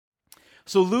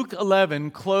So Luke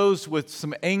 11 closed with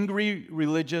some angry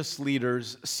religious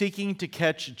leaders seeking to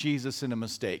catch Jesus in a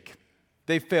mistake.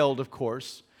 They failed, of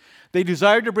course. They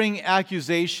desired to bring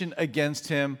accusation against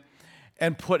him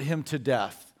and put him to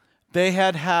death. They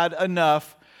had had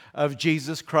enough of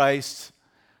Jesus Christ,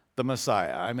 the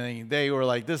Messiah. I mean, they were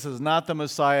like, this is not the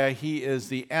Messiah. He is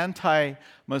the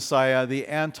anti-Messiah, the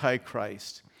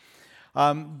Antichrist.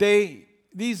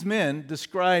 These men, the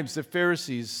scribes, the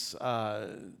Pharisees,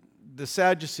 the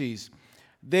Sadducees,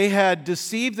 they had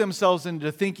deceived themselves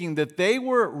into thinking that they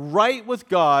were right with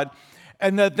God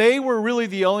and that they were really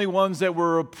the only ones that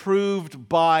were approved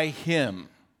by him.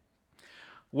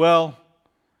 Well,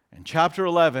 in chapter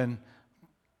 11,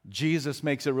 Jesus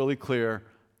makes it really clear,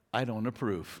 I don't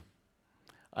approve.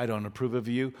 I don't approve of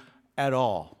you at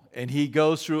all. And he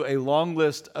goes through a long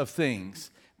list of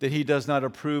things that he does not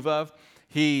approve of.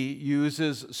 He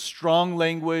uses strong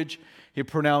language. He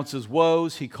pronounces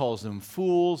woes. He calls them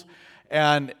fools.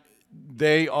 And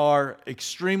they are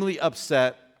extremely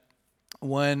upset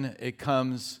when it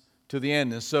comes to the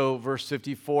end. And so verse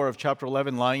 54 of chapter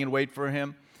 11, lying in wait for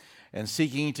him and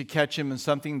seeking to catch him in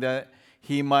something that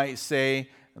he might say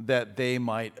that they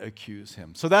might accuse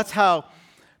him. So that's how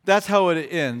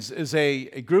it ends, is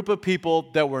a group of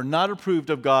people that were not approved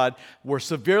of God, were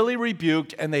severely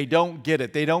rebuked, and they don't get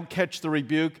it. They don't catch the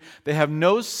rebuke. They have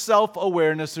no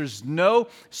self-awareness. There's no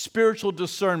spiritual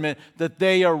discernment that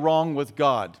they are wrong with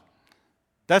God.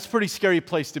 That's a pretty scary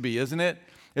place to be, isn't it?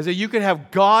 Is that you could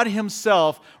have God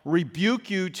himself rebuke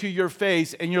you to your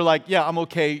face, and you're like, yeah, I'm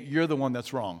okay. You're the one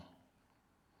that's wrong.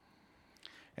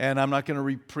 And I'm not going to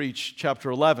re-preach chapter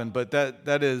 11, but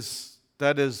that is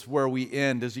where we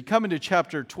end. As you come into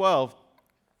chapter 12,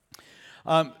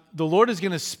 the Lord is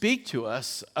going to speak to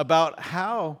us about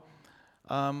how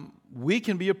we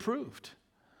can be approved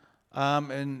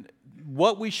and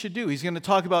what we should do. He's going to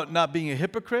talk about not being a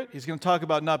hypocrite. He's going to talk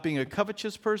about not being a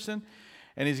covetous person.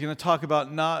 And he's going to talk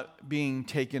about not being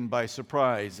taken by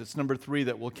surprise. It's number 3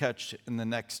 that we'll catch in the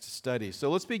next study.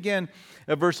 So let's begin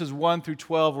at verses 1 through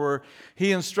 12, where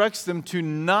he instructs them to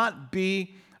not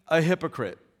be a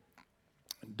hypocrite.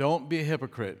 Don't be a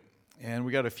hypocrite. And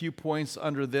we got a few points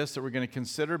under this that we're going to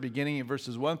consider, beginning in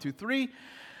verses 1 through 3. It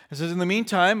says, in the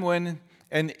meantime, when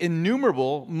an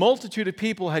innumerable multitude of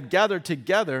people had gathered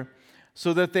together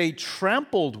so that they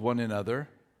trampled one another,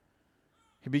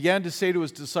 he began to say to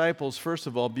his disciples, first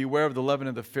of all, beware of the leaven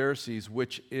of the Pharisees,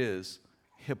 which is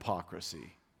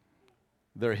hypocrisy.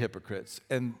 They're hypocrites,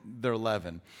 and they're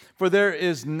leaven. For there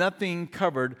is nothing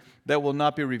covered that will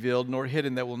not be revealed, nor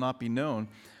hidden that will not be known.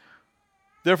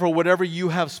 Therefore, whatever you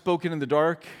have spoken in the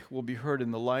dark will be heard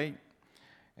in the light,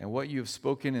 and what you have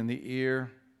spoken in the ear,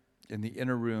 in the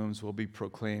inner rooms, will be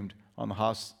proclaimed on the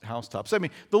housetops. I mean,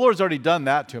 the Lord's already done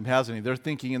that to them, hasn't he? They're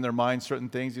thinking in their mind certain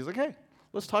things. He's like, hey,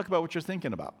 let's talk about what you're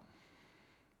thinking about.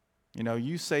 You know,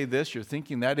 you say this, you're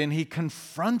thinking that, and he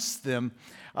confronts them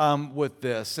with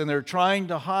this, and they're trying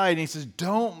to hide, and he says,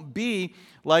 don't be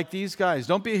like these guys.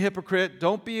 Don't be a hypocrite.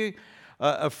 Don't be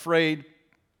afraid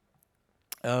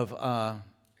of, I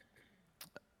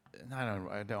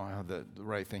don't have the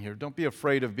right thing here. Don't be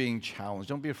afraid of being challenged.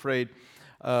 Don't be afraid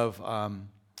of, I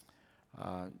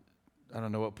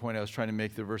don't know what point I was trying to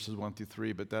make the verses 1 through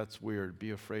 3, but that's weird.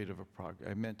 Be afraid of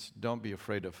don't be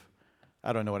afraid of,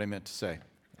 I don't know what I meant to say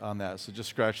on that, so just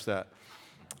scratch that.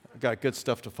 I got good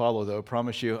stuff to follow, though, I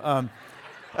promise you. I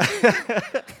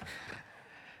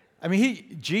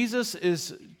mean, Jesus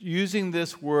is using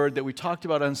this word that we talked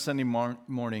about on Sunday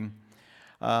morning,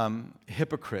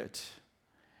 hypocrite,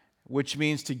 which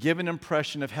means to give an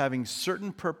impression of having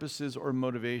certain purposes or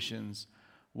motivations,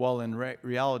 while in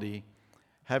reality,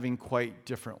 having quite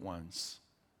different ones.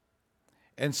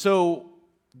 And so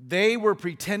they were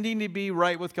pretending to be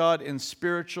right with God and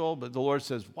spiritual, but the Lord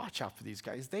says, watch out for these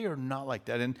guys. They are not like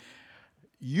that. And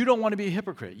you don't want to be a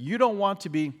hypocrite. You don't want to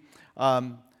be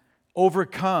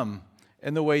overcome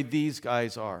in the way these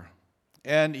guys are.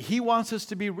 And he wants us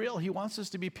to be real. He wants us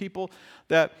to be people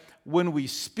that when we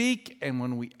speak and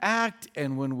when we act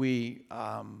and when we,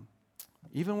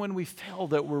 even when we fail,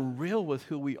 that we're real with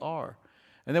who we are.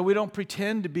 And that we don't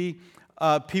pretend to be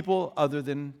people other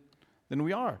than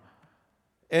we are.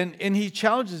 And he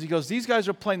challenges, he goes, these guys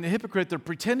are playing the hypocrite. They're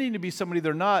pretending to be somebody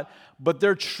they're not. But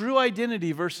their true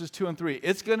identity, verses 2 and 3,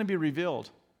 it's going to be revealed.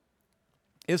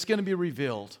 It's going to be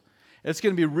revealed. It's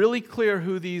going to be really clear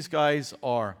who these guys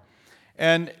are.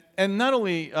 And not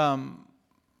only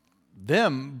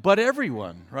them, but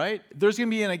everyone, right? There's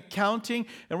going to be an accounting,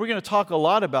 and we're going to talk a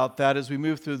lot about that as we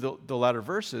move through the latter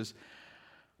verses.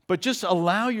 But just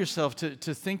allow yourself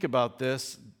to think about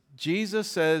this. Jesus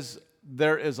says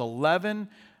there is a leaven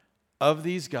of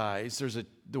these guys,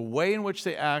 the way in which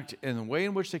they act and the way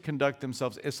in which they conduct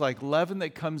themselves, it's like leaven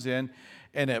that comes in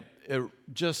and it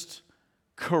just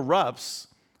corrupts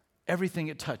everything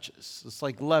it touches. It's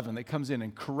like leaven that comes in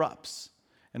and corrupts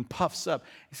and puffs up.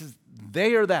 He says,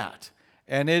 they are that.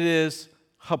 And it is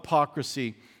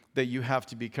hypocrisy that you have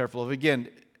to be careful of. Again,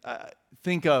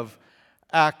 think of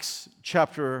Acts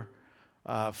chapter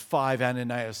 5,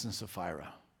 Ananias and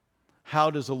Sapphira. How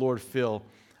does the Lord feel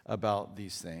about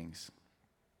these things?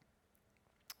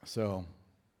 So,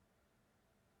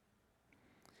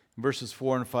 verses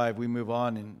 4 and 5, we move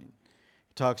on, and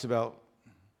he talks about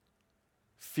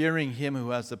fearing him who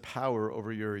has the power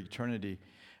over your eternity.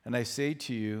 And I say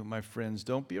to you, my friends,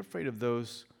 don't be afraid of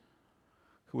those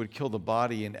who would kill the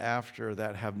body and after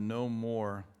that have no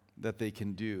more that they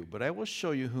can do. But I will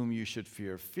show you whom you should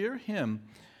fear. Fear him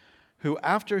who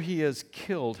after he is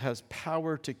killed has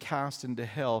power to cast into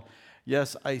hell.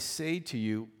 Yes, I say to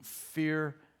you,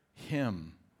 fear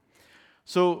him.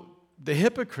 So the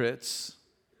hypocrites,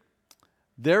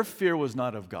 their fear was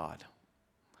not of God.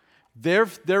 Their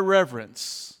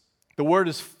reverence, the word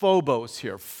is phobos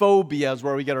here. Phobia is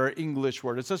where we get our English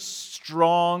word. It's a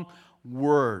strong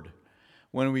word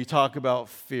when we talk about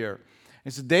fear.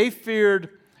 And so they feared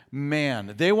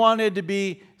man. They wanted to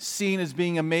be seen as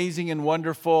being amazing and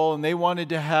wonderful, and they wanted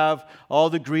to have all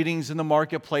the greetings in the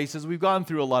marketplaces. We've gone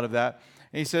through a lot of that.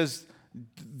 And he says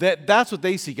that's what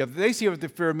they seek of. They seek of the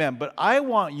fear of men. But I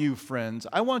want you, friends,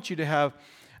 I want you to have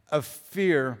a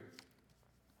fear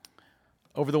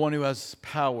over the one who has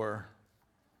power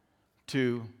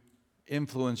to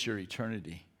influence your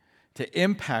eternity, to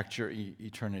impact your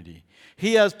eternity.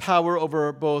 He has power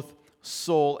over both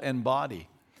soul and body.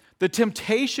 The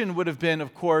temptation would have been,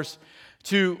 of course,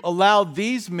 to allow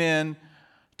these men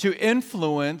to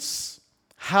influence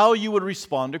how you would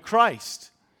respond to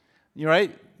Christ. You're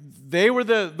right? They were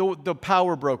the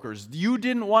power brokers. You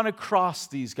didn't want to cross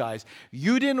these guys.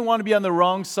 You didn't want to be on the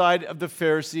wrong side of the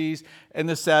Pharisees and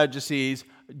the Sadducees.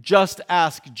 Just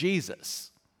ask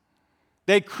Jesus.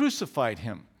 They crucified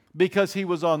him because he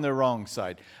was on the wrong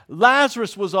side.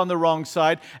 Lazarus was on the wrong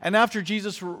side, and after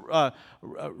Jesus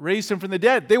raised him from the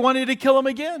dead, they wanted to kill him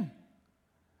again.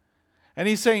 And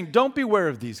he's saying, don't be aware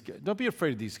of these guys. Don't be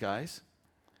afraid of these guys.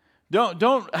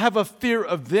 Don't have a fear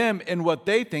of them and what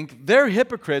they think. They're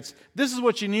hypocrites. This is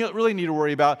what you really need to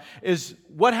worry about, is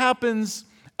what happens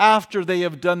after they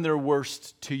have done their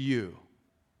worst to you.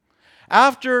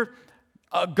 After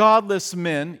godless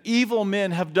men, evil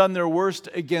men have done their worst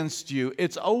against you,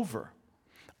 it's over.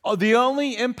 The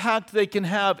only impact they can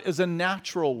have is a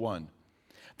natural one.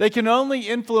 They can only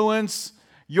influence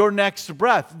your next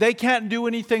breath. They can't do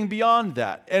anything beyond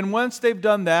that. And once they've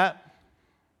done that,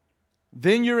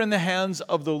 then you're in the hands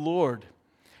of the Lord.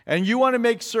 And you want to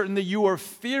make certain that you are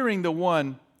fearing the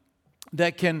one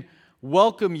that can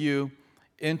welcome you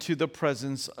into the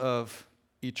presence of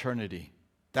eternity.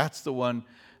 That's the one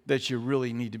that you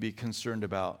really need to be concerned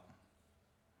about.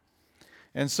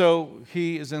 And so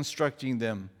he is instructing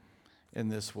them in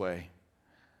this way.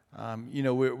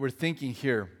 We're thinking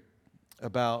here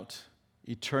about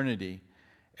eternity.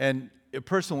 And a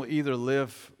person will either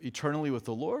live eternally with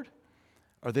the Lord,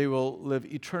 or they will live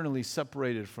eternally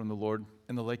separated from the Lord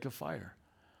in the lake of fire.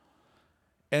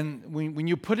 And when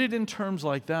you put it in terms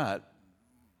like that,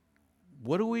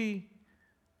 what are we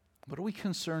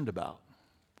concerned about?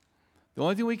 The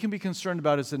only thing we can be concerned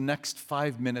about is the next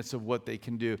 5 minutes of what they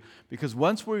can do. Because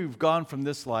once we've gone from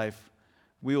this life,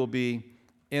 we will be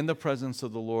in the presence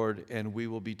of the Lord and we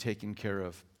will be taken care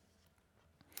of.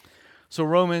 So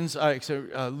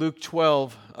Luke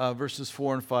 12, verses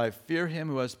 4 and 5. Fear him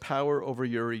who has power over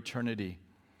your eternity.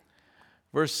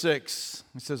 Verse 6,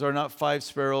 it says, are not 5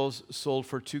 sparrows sold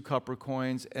for 2 copper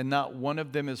coins, and not one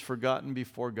of them is forgotten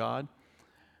before God?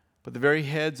 But the very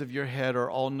heads of your head are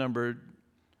all numbered.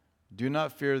 Do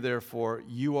not fear, therefore,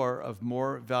 you are of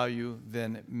more value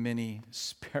than many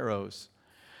sparrows.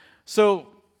 So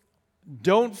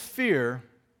don't fear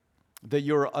that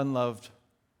you're unloved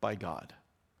by God.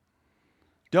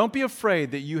 Don't be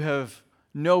afraid that you have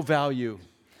no value.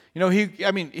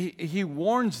 He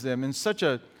warns them in such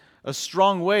a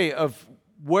strong way of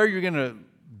where you're going to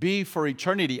be for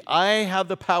eternity. I have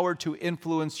the power to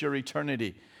influence your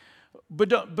eternity. But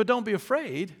don't be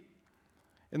afraid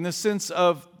in the sense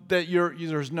of that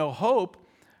there's no hope.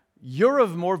 You're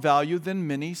of more value than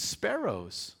many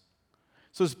sparrows.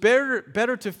 So it's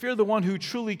better to fear the one who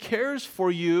truly cares for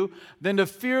you than to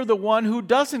fear the one who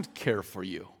doesn't care for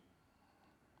you,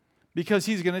 because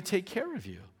he's going to take care of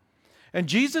you. And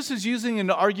Jesus is using an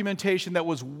argumentation that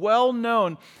was well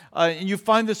known, and you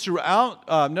find this throughout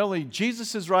not only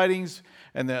Jesus' writings,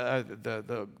 and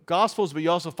the Gospels, but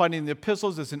you also find it in the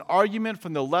epistles. It's an argument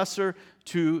from the lesser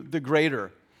to the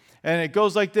greater. And it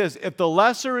goes like this: if the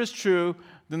lesser is true,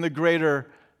 then the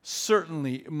greater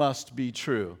certainly must be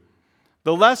true.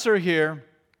 The lesser here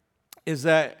is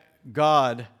that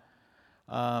God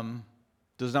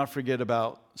does not forget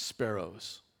about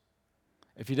sparrows.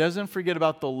 If he doesn't forget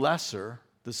about the lesser,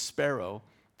 the sparrow,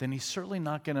 then he's certainly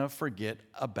not going to forget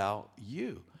about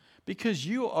you, because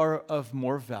you are of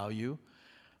more value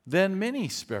than many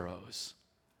sparrows.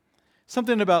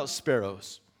 Something about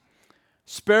sparrows.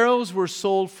 Sparrows were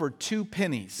sold for 2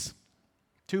 pennies.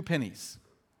 2 pennies.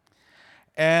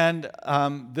 And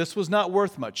this was not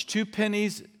worth much. 2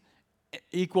 pennies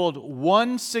equaled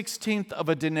 1/16 of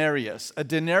a denarius. A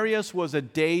denarius was a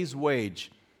day's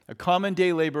wage, a common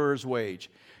day laborer's wage.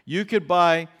 You could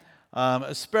buy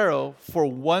a sparrow for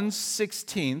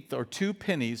 1/16 or 2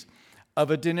 pennies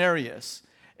of a denarius.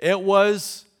 It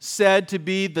was said to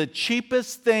be the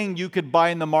cheapest thing you could buy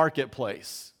in the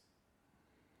marketplace.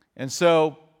 And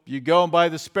so you go and buy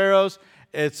the sparrows.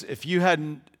 If you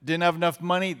didn't have enough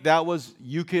money,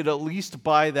 you could at least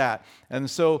buy that. And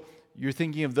so you're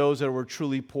thinking of those that were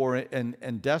truly poor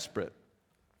and desperate.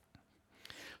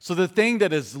 So the thing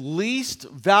that is least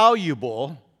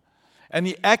valuable and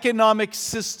the economic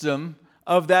system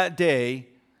of that day,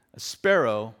 a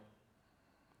sparrow,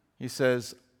 he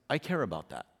says, I care about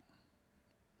that.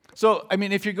 So,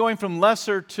 if you're going from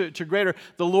lesser to greater,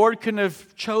 the Lord couldn't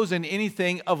have chosen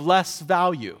anything of less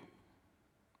value.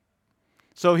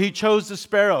 So he chose the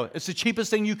sparrow. It's the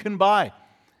cheapest thing you can buy.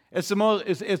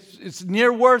 It's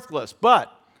near worthless.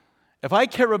 But if I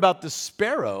care about the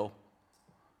sparrow,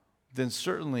 then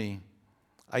certainly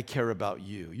I care about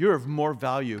you. You're of more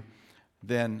value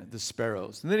than the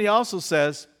sparrows. And then he also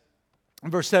says, in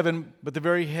verse 7, but the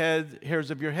very hairs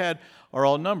of your head are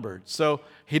all numbered. So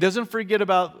he doesn't forget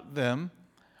about them.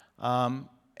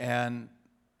 And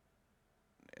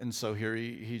so here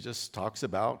he just talks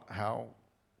about how,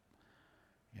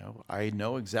 I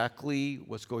know exactly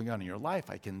what's going on in your life.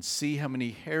 I can see how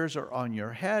many hairs are on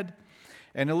your head.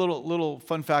 And a little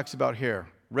fun facts about hair.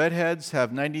 Redheads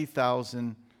have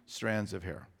 90,000 strands of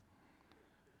hair.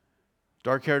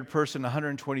 Dark-haired person,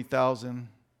 120,000.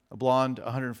 A blonde,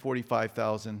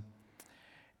 145,000.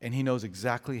 And he knows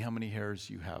exactly how many hairs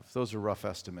you have. Those are rough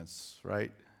estimates, right?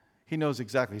 He knows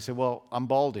exactly. He said, well, I'm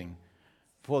balding.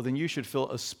 Well, then you should feel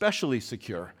especially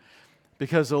secure,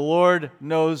 because the Lord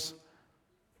knows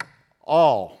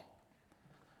all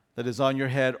that is on your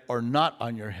head or not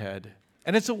on your head.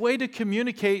 And it's a way to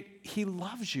communicate he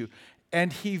loves you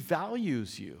and he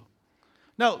values you.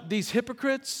 Now, these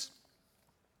hypocrites,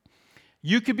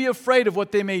 you could be afraid of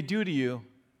what they may do to you,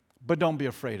 but don't be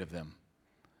afraid of them.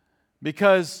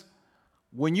 Because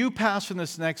when you pass from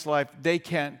this next life, they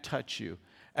can't touch you.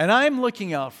 And I'm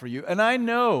looking out for you, and I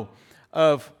know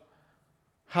of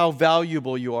how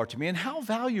valuable you are to me. And how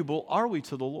valuable are we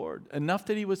to the Lord? Enough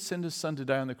that he would send his son to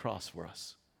die on the cross for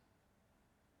us.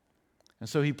 And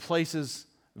so he places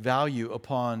value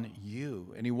upon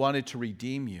you, and he wanted to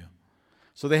redeem you.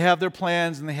 So they have their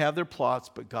plans and they have their plots,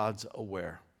 but God's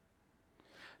aware.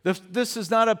 This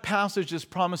is not a passage that's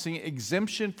promising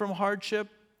exemption from hardship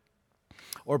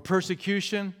or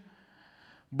persecution,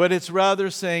 but it's rather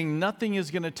saying nothing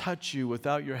is going to touch you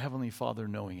without your Heavenly Father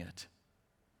knowing it.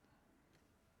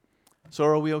 So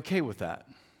are we okay with that?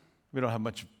 We don't have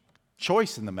much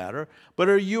choice in the matter, but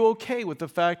are you okay with the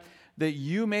fact that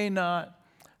you may not,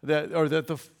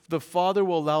 that the Father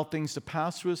will allow things to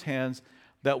pass through his hands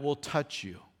that will touch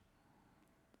you?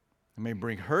 It may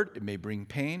bring hurt, it may bring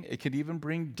pain, it could even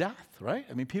bring death, right?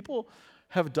 People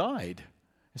have died.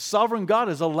 Sovereign God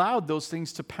has allowed those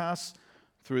things to pass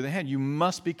through the hand. You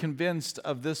must be convinced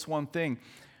of this one thing: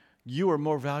 you are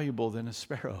more valuable than a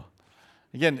sparrow.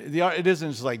 Again, it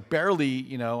isn't just like barely,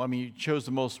 you chose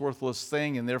the most worthless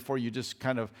thing and therefore you just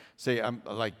kind of say, I'm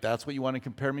like, that's what you want to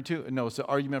compare me to? No, it's an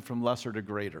argument from lesser to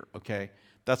greater, okay?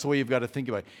 That's the way you've got to think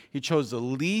about it. He chose the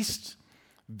least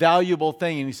valuable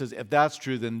thing, and he says, if that's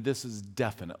true, then this is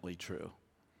definitely true.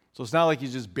 So it's not like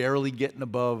he's just barely getting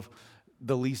above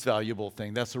the least valuable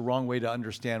thing. That's the wrong way to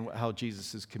understand how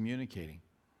Jesus is communicating.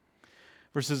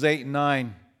 Verses 8 and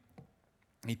 9,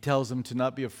 he tells them to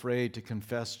not be afraid to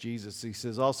confess Jesus. He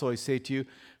says, also I say to you,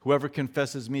 whoever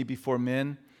confesses me before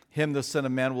men, him the Son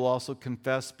of Man will also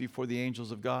confess before the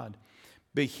angels of God.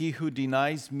 But he who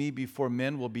denies me before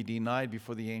men will be denied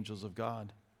before the angels of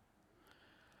God.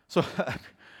 So,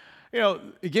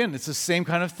 again, it's the same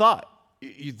kind of thought.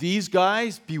 These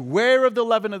guys, beware of the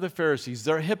leaven of the Pharisees.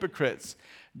 They're hypocrites.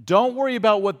 Don't worry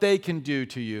about what they can do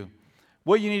to you.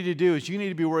 What you need to do is you need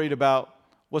to be worried about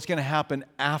what's going to happen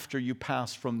after you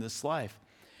pass from this life.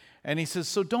 And he says,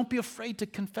 so don't be afraid to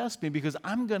confess me because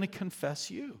I'm going to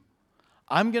confess you.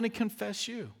 I'm going to confess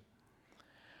you.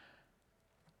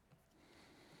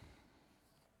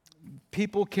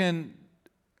 People can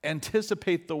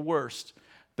anticipate the worst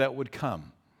that would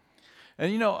come.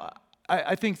 And you know,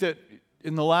 I think that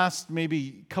in the last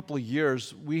maybe couple of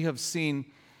years, we have seen,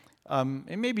 and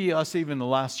maybe us even the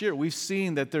last year, we've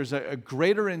seen that there's a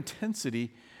greater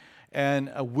intensity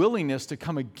and a willingness to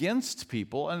come against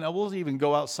people, and I will even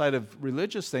go outside of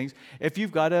religious things, if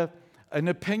you've got an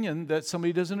opinion that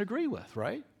somebody doesn't agree with,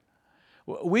 right?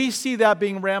 We see that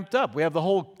being ramped up. We have the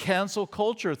whole cancel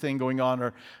culture thing going on,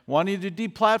 or wanting to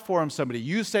deplatform somebody.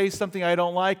 You say something I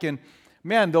don't like, and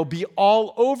man, they'll be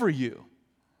all over you.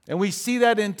 And we see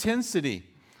that intensity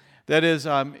that is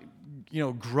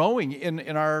growing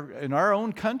in our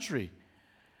own country.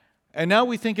 And now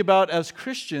we think about, as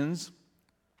Christians,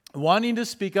 wanting to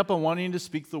speak up and wanting to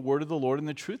speak the word of the Lord and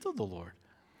the truth of the Lord.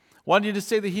 Wanting to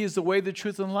say that He is the way, the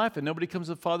truth, and life, and nobody comes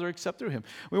to the Father except through Him.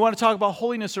 We want to talk about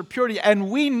holiness or purity, and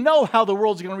we know how the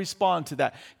world's going to respond to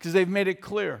that because they've made it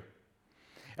clear.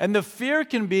 And the fear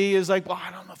can be is like, well,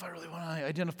 I don't know if I really want to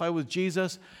identify with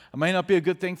Jesus. It may not be a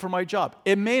good thing for my job.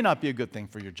 It may not be a good thing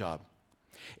for your job.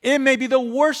 It may be the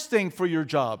worst thing for your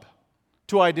job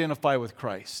to identify with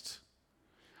Christ.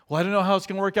 Well, I don't know how it's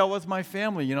going to work out with my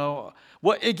family, Well,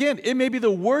 again, it may be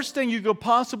the worst thing you could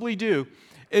possibly do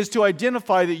is to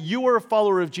identify that you are a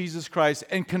follower of Jesus Christ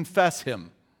and confess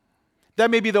Him.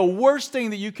 That may be the worst thing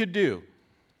that you could do.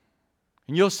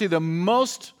 And you'll see the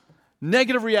most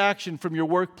negative reaction from your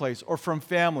workplace or from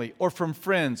family or from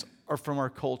friends or from our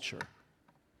culture.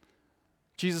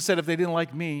 Jesus said, if they didn't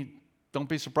like me, don't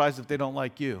be surprised if they don't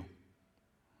like you.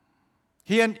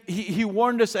 He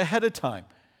warned us ahead of time.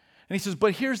 And He says,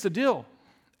 but here's the deal.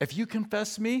 If you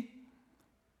confess me,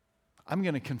 I'm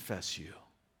going to confess you.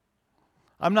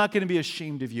 I'm not going to be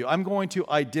ashamed of you. I'm going to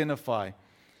identify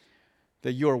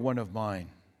that you're one of mine.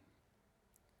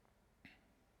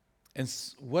 And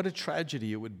what a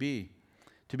tragedy it would be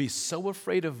to be so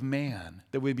afraid of man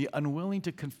that we'd be unwilling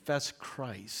to confess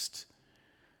Christ,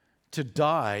 to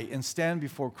die and stand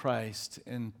before Christ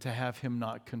and to have Him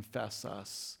not confess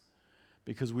us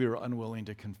because we are unwilling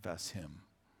to confess Him.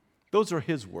 Those are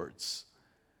His words.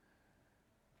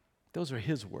 Those are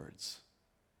His words.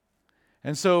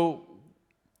 And so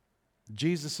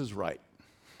Jesus is right,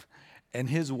 and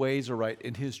His ways are right,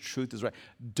 and His truth is right.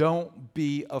 Don't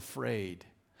be afraid.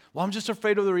 Well, I'm just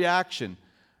afraid of the reaction.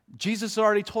 Jesus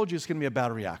already told you it's going to be a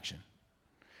bad reaction.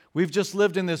 We've just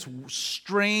lived in this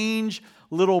strange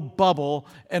little bubble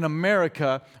in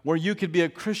America where you could be a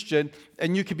Christian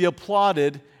and you could be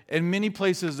applauded in many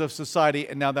places of society,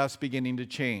 and now that's beginning to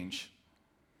change.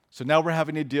 So now we're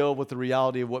having to deal with the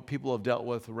reality of what people have dealt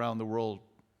with around the world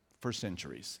for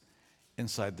centuries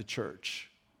inside the church.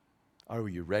 Are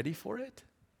you ready for it?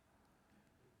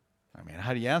 I mean,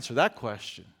 how do you answer that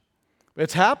question?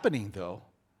 It's happening, though.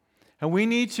 And we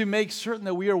need to make certain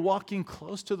that we are walking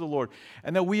close to the Lord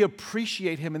and that we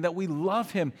appreciate Him and that we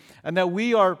love Him and that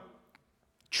we are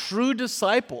true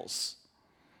disciples.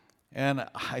 And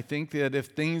I think that if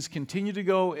things continue to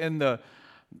go in the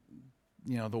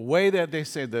way that they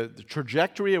say, the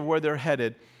trajectory of where they're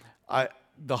headed,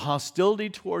 the hostility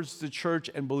towards the church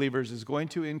and believers is going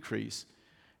to increase,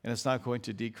 and it's not going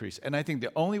to decrease. And I think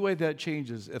the only way that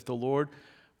changes is if the Lord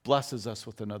blesses us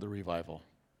with another revival.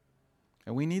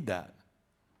 And we need that.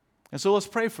 And so let's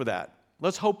pray for that.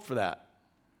 Let's hope for that.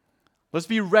 Let's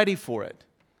be ready for it.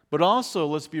 But also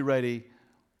let's be ready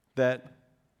that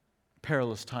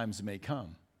perilous times may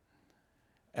come.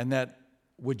 And that,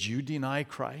 would you deny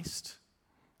Christ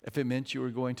if it meant you were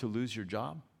going to lose your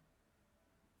job?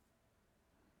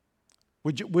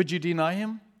 Would you deny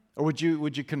Him? Or would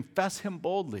you confess Him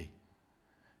boldly?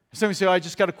 Somebody say, I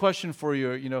just got a question for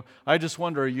you. I just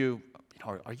wonder, are you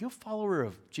a follower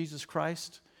of Jesus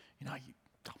Christ?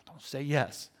 Don't say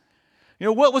yes.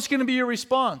 What's going to be your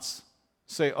response?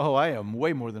 Say, I am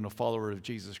way more than a follower of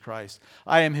Jesus Christ.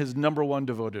 I am His number one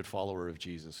devoted follower of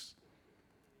Jesus.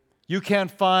 You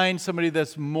can't find somebody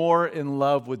that's more in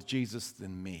love with Jesus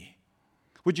than me.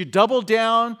 Would you double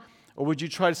down? Or would you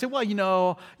try to say,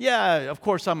 yeah, of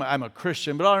course I'm a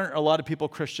Christian, but aren't a lot of people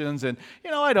Christians? And,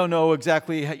 I don't know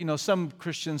exactly, some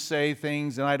Christians say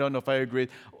things, and I don't know if I agree.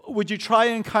 Would you try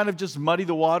and kind of just muddy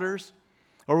the waters?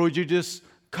 Or would you just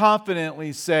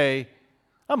confidently say,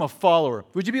 I'm a follower?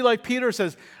 Would you be like Peter who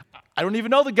says, I don't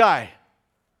even know the guy?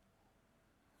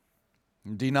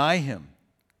 And deny Him.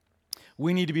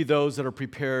 We need to be those that are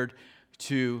prepared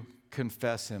to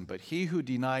confess Him. But he who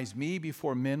denies me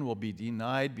before men will be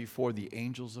denied before the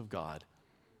angels of God.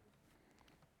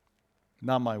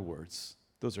 Not my words.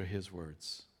 Those are His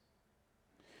words.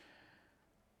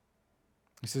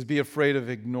 He says, be afraid of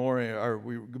ignoring, or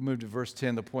we move to verse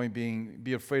 10, the point being,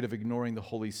 be afraid of ignoring the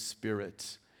Holy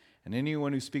Spirit. And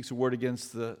anyone who speaks a word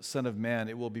against the Son of Man,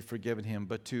 it will be forgiven him.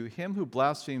 But to him who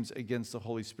blasphemes against the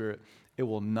Holy Spirit, it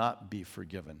will not be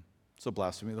forgiven. So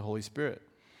blasphemy of the Holy Spirit.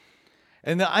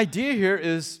 And the idea here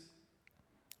is,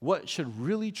 what should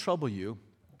really trouble you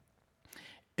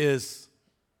is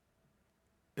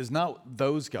not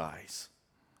those guys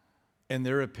and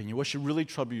their opinion. What should really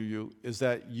trouble you is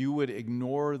that you would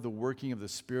ignore the working of the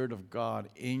Spirit of God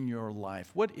in your life.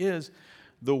 What is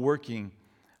the working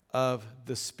of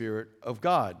the Spirit of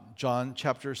God? John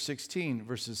chapter 16,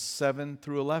 verses 7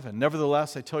 through 11.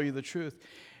 Nevertheless, I tell you the truth.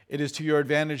 It is to your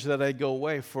advantage that I go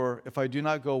away, for if I do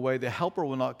not go away, the Helper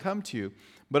will not come to you.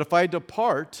 But if I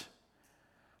depart,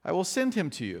 I will send him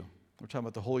to you. We're talking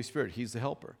about the Holy Spirit. He's the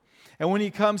Helper. And when he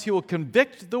comes, he will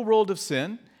convict the world of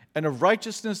sin and of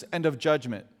righteousness and of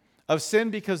judgment. Of sin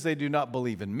because they do not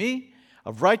believe in me.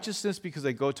 Of righteousness because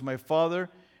I go to my Father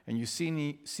and you see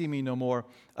me no more.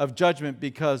 Of judgment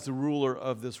because the ruler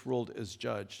of this world is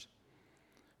judged.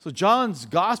 So John's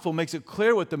gospel makes it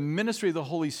clear what the ministry of the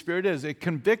Holy Spirit is. It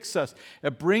convicts us.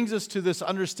 It brings us to this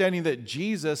understanding that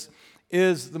Jesus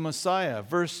is the Messiah.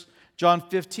 John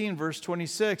 15, verse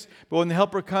 26. But when the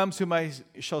Helper comes, whom I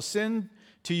shall send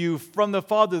to you from the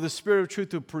Father, the Spirit of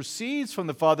truth who proceeds from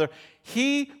the Father,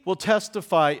 he will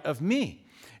testify of me.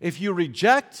 If you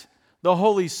reject the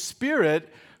Holy Spirit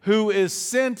who is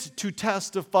sent to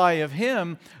testify of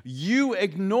him, you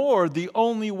ignore the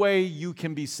only way you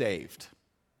can be saved.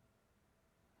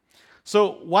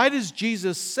 So why does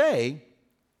Jesus say,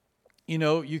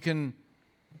 you can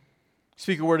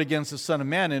speak a word against the Son of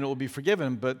Man and it will be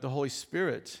forgiven, but the Holy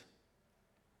Spirit?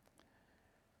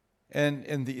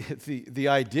 And the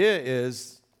idea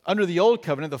is, under the Old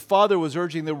Covenant, the Father was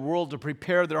urging the world to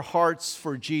prepare their hearts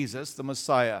for Jesus, the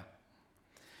Messiah.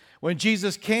 When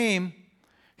Jesus came,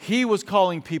 he was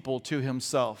calling people to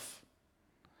himself.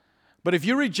 But if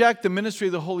you reject the ministry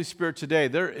of the Holy Spirit today,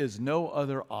 there is no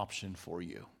other option for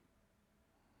you.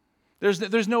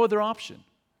 There's no other option.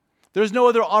 There's no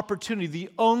other opportunity. The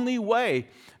only way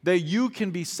that you can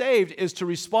be saved is to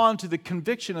respond to the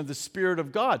conviction of the Spirit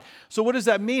of God. So what does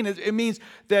that mean? It means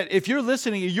that if you're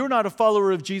listening, you're not a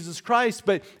follower of Jesus Christ,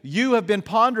 but you have been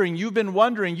pondering, you've been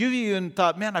wondering, you've even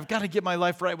thought, man, I've got to get my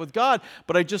life right with God,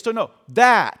 but I just don't know.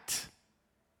 That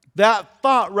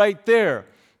thought right there,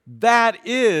 that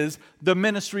is the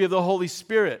ministry of the Holy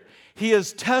Spirit. He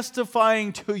is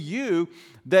testifying to you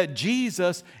that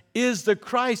Jesus is the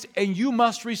Christ, and you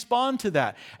must respond to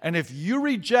that. And if you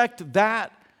reject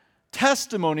that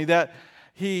testimony that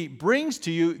he brings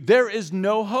to you, there is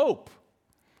no hope.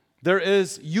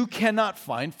 You cannot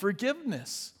find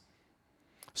forgiveness.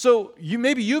 So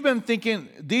maybe you've been thinking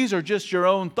these are just your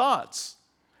own thoughts.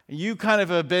 You've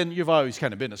always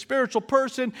kind of been a spiritual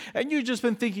person, and you've just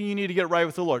been thinking you need to get right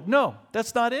with the Lord. No,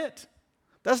 that's not it.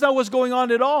 That's not what's going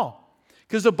on at all.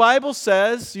 Because the Bible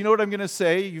says, you know what I'm going to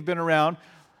say, you've been around,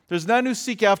 there's none who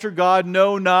seek after God,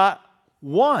 no, not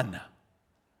one.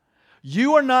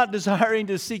 You are not desiring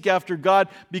to seek after God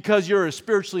because you're a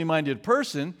spiritually minded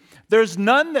person. There's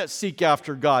none that seek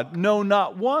after God, no,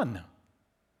 not one.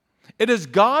 It is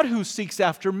God who seeks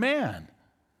after man.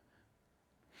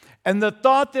 And the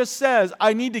thought that says,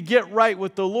 I need to get right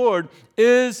with the Lord,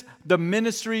 is the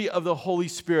ministry of the Holy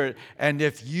Spirit. And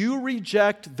if you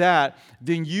reject that,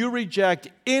 then you reject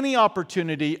any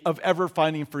opportunity of ever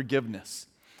finding forgiveness.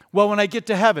 Well, when I get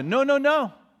to heaven,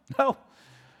 no.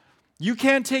 You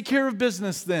can't take care of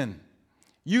business then.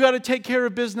 You got to take care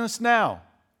of business now.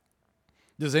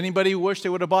 Does anybody wish they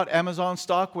would have bought Amazon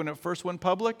stock when it first went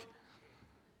public?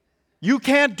 You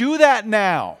can't do that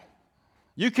now.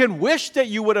 You can wish that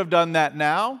you would have done that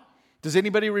now. Does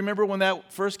anybody remember when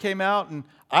that first came out? And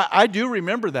I do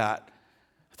remember that.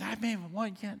 I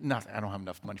don't have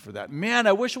enough money for that. Man,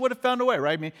 I wish I would have found a way,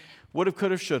 right? I mean, would have,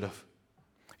 could have, should have.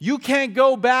 You can't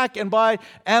go back and buy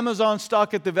Amazon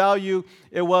stock at the value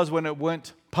it was when it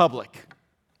went public.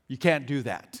 You can't do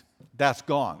that. That's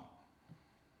gone.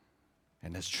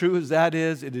 And as true as that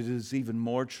is, it is even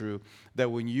more true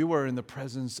that when you are in the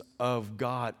presence of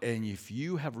God, and if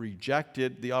you have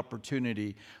rejected the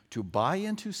opportunity to buy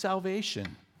into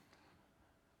salvation,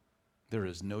 there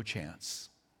is no chance.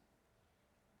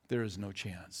 There is no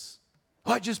chance.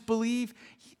 Oh, I just believe.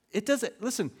 It doesn't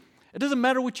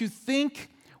matter what you think.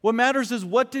 What matters is,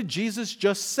 what did Jesus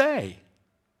just say?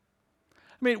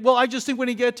 I just think when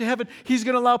he gets to heaven, he's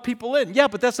going to allow people in. Yeah,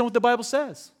 but that's not what the Bible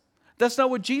says. That's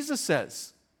not what Jesus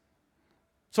says.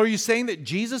 So are you saying that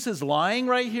Jesus is lying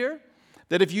right here?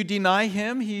 That if you deny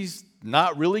him, he's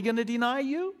not really going to deny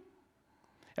you?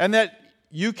 And that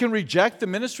you can reject the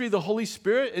ministry of the Holy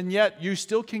Spirit and yet you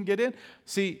still can get in.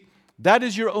 See, that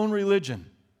is your own religion.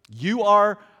 You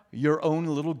are your own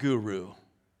little guru.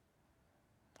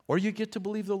 Or you get to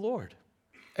believe the Lord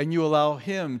and you allow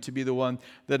Him to be the one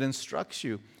that instructs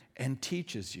you and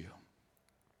teaches you.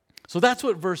 So that's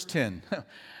what verse 10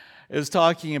 is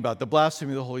talking about, the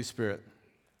blasphemy of the Holy Spirit.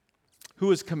 Who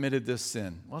has committed this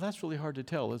sin? Well, that's really hard to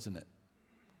tell, isn't it?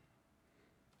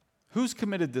 Who's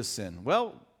committed this sin?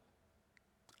 Well,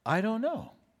 I don't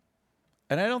know.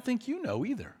 And I don't think you know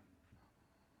either.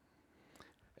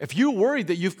 If you're worried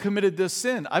that you've committed this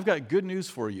sin, I've got good news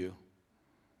for you.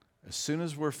 As soon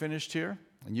as we're finished here,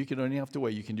 and you don't even have to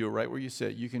wait, you can do it right where you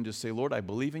sit. You can just say, Lord, I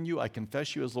believe in you. I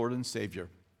confess you as Lord and Savior.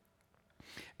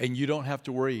 And you don't have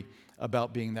to worry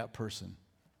about being that person.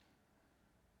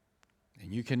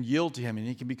 And you can yield to Him, and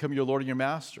He can become your Lord and your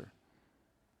master.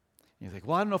 And you think,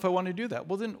 well, I don't know if I want to do that.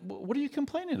 Well, then what are you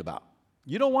complaining about?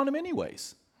 You don't want Him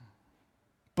anyways.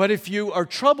 But if you are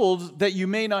troubled that you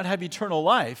may not have eternal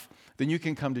life, then you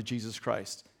can come to Jesus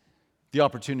Christ. The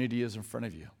opportunity is in front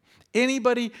of you.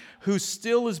 Anybody who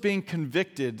still is being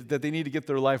convicted that they need to get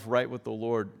their life right with the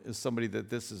Lord is somebody that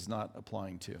this is not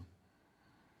applying to.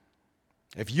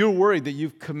 If you're worried that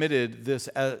you've committed this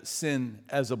sin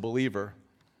as a believer,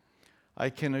 I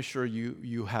can assure you,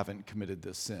 you haven't committed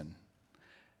this sin.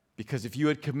 Because if you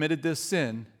had committed this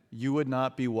sin, you would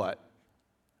not be what?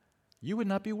 You would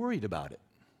not be worried about it.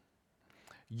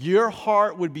 Your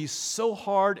heart would be so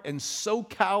hard and so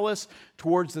callous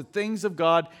towards the things of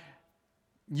God,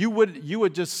 you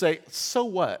would just say, so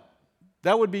what?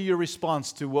 That would be your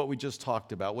response to what we just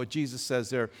talked about, what Jesus says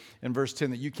there in verse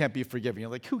 10, that you can't be forgiven. You're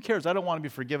like, who cares? I don't want to be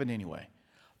forgiven anyway.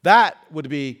 That would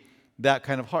be that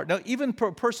kind of heart. Now, even for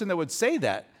a person that would say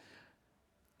that,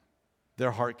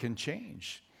 their heart can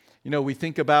change. You know, we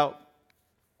think about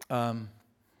the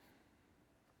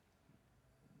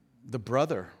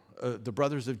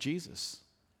brothers of Jesus.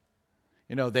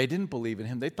 You know, they didn't believe in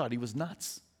Him. They thought He was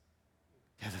nuts.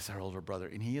 Yeah, that's our older brother,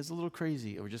 and he is a little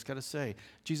crazy. We just got to say,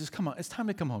 Jesus, come on. It's time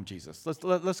to come home, Jesus.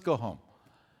 Let's go home.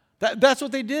 That's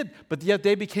what they did. But yet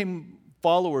they became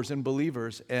followers and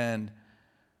believers and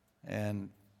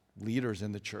leaders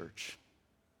in the church.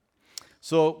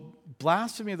 So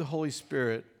blasphemy of the Holy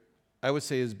Spirit, I would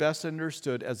say, is best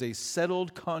understood as a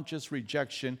settled, conscious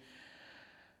rejection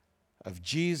of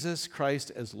Jesus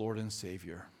Christ as Lord and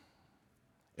Savior.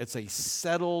 It's a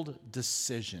settled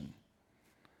decision.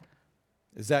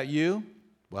 Is that you?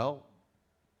 Well,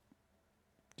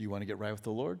 do you want to get right with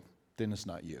the Lord? Then it's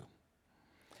not you.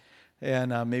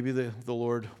 And maybe the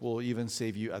Lord will even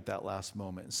save you at that last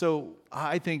moment. So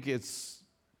I think it's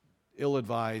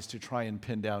ill-advised to try and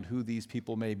pin down who these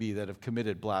people may be that have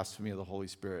committed blasphemy of the Holy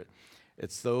Spirit.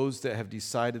 It's those that have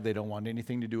decided they don't want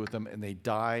anything to do with them, and they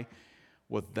die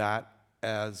with that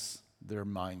as their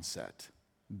mindset.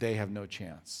 They have no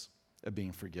chance of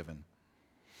being forgiven.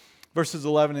 Verses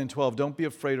 11 and 12, don't be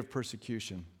afraid of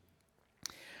persecution.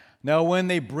 Now, when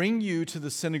they bring you to the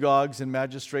synagogues and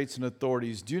magistrates and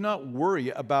authorities, do not worry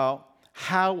about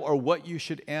how or what you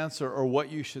should answer or what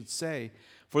you should say,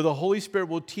 for the Holy Spirit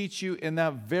will teach you in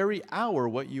that very hour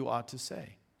what you ought to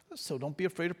say. So don't be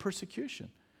afraid of persecution.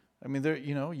 I mean,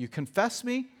 you confess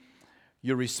me,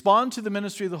 you respond to the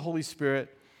ministry of the Holy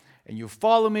Spirit, and you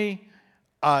follow me.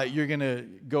 You're going to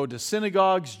go to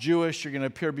synagogues, Jewish. You're going to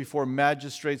appear before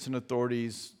magistrates and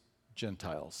authorities,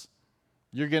 Gentiles.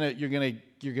 You're going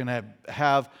to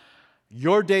have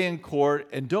your day in court,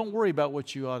 and don't worry about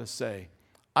what you ought to say.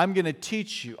 I'm going to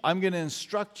teach you. I'm going to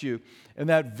instruct you in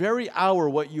that very hour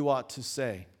what you ought to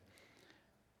say.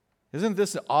 Isn't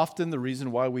this often the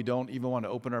reason why we don't even want to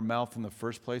open our mouth in the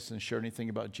first place and share anything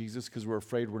about Jesus? Because we're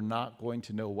afraid we're not going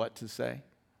to know what to say.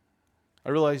 I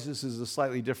realize this is a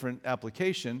slightly different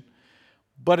application,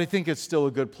 but I think it's still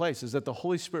a good place, is that the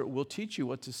Holy Spirit will teach you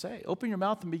what to say. Open your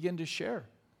mouth and begin to share.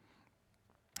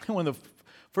 One of the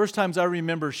first times I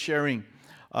remember sharing,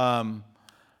 the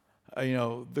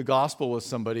gospel with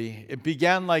somebody, it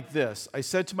began like this. I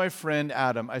said to my friend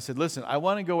Adam, I said, listen, I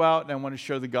want to go out and I want to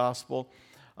share the gospel,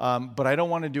 but I don't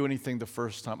want to do anything the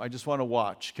first time. I just want to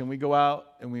watch. Can we go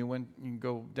out? And we went and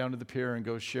go down to the pier and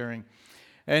go sharing.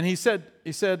 And he said,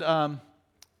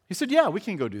 yeah, we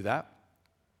can go do that.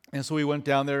 And so we went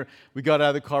down there. We got out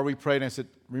of the car. We prayed. And I said,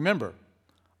 remember,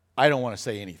 I don't want to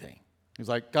say anything. He's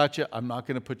like, gotcha. I'm not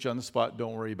going to put you on the spot.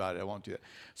 Don't worry about it. I won't do that.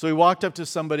 So we walked up to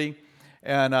somebody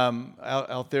and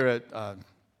out there at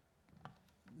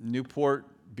Newport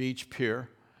Beach Pier.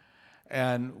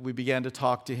 And we began to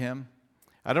talk to him.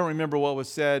 I don't remember what was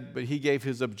said, but he gave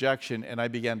his objection, and I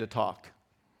began to talk.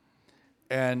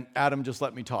 And Adam just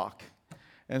let me talk.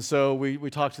 And so we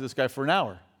talked to this guy for an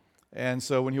hour. And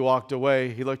so when he walked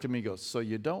away, he looked at me and goes, "So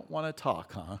you don't want to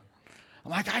talk, huh?"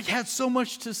 I'm like, I had so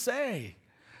much to say,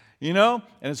 you know?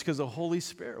 And it's because the Holy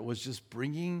Spirit was just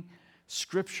bringing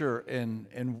Scripture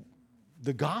and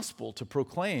the gospel to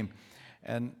proclaim.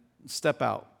 And step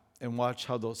out and watch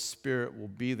how the Spirit will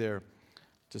be there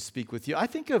to speak with you. I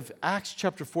think of Acts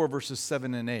chapter 4, verses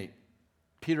 7 and 8,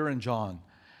 Peter and John.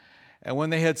 And when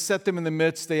they had set them in the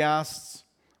midst, they asked,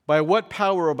 "By what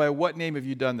power or by what name have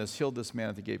you done this? Healed this man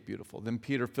at the gate beautiful." Then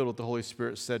Peter, filled with the Holy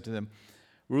Spirit, said to them,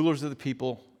 "Rulers of the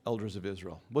people, elders of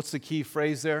Israel." What's the key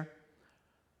phrase there?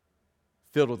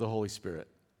 Filled with the Holy Spirit.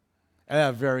 At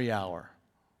that very hour,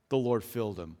 the Lord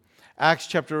filled him. Acts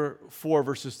chapter 4,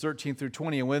 verses 13 through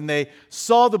 20. And when they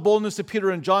saw the boldness of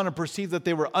Peter and John and perceived that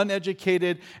they were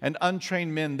uneducated and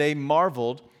untrained men, they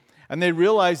marveled. And they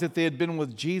realized that they had been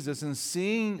with Jesus. And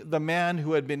seeing the man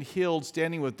who had been healed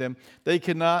standing with them, they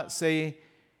could say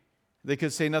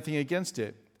nothing against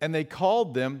it. And they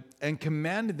called them and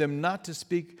commanded them not to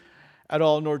speak at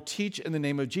all, nor teach in the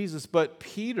name of Jesus. But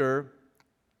Peter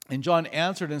and John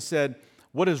answered and said,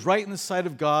 "What is right in the sight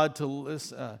of God to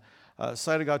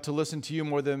listen to you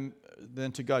more than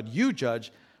to God? You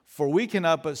judge, for we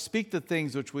cannot but speak the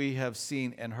things which we have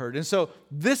seen and heard." And so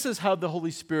this is how the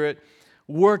Holy Spirit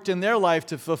worked in their life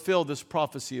to fulfill this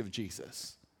prophecy of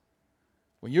Jesus.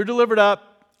 When you're delivered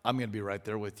up, I'm going to be right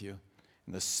there with you.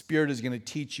 And the Spirit is going to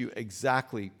teach you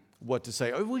exactly what to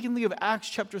say. Or we can think of Acts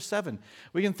chapter 7.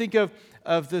 We can think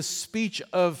of the speech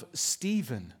of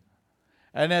Stephen.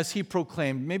 And as he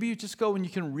proclaimed, maybe you just go and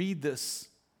you can read this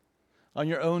on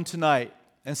your own tonight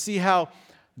and see how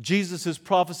Jesus'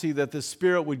 prophecy that the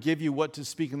Spirit would give you what to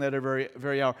speak in that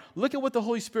very hour. Look at what the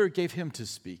Holy Spirit gave him to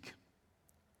speak.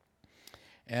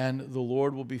 And the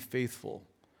Lord will be faithful.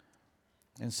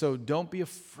 And so don't be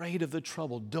afraid of the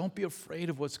trouble. Don't be afraid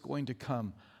of what's going to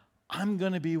come. I'm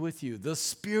going to be with you. The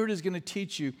Spirit is going to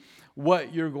teach you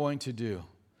what you're going to do.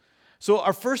 So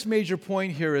our first major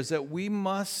point here is that we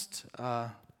must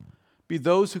be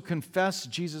those who confess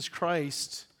Jesus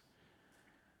Christ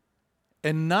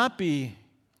and not be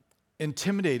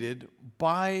intimidated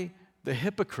by the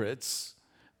hypocrites,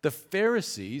 the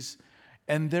Pharisees,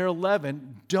 and their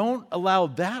leaven. Don't allow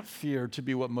that fear to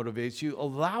be what motivates you.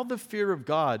 Allow the fear of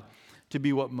God to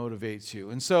be what motivates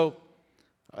you. And so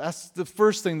that's the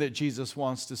first thing that Jesus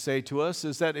wants to say to us,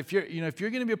 is that if you're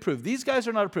going to be approved, these guys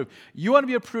are not approved. You want to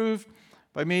be approved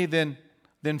by me, then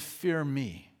fear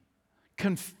me.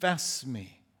 Confess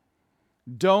me.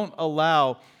 Don't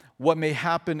allow what may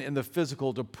happen in the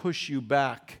physical to push you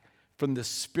back from the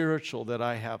spiritual that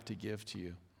I have to give to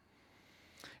you.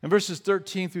 In verses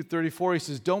 13 through 34, he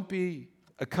says, don't be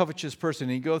a covetous person.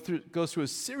 And he goes through a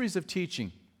series of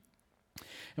teaching.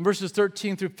 In verses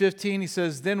 13 through 15, he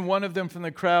says, then one of them from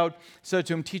the crowd said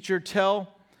to him, "Teacher,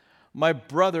 tell my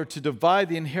brother to divide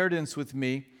the inheritance with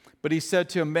me." But he said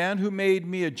to him, "Man, who made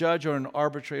me a judge or an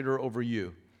arbitrator over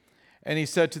you?" And he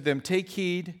said to them, "Take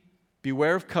heed,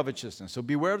 beware of covetousness." So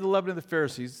beware of the leaven of the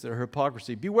Pharisees, their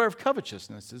hypocrisy. Beware of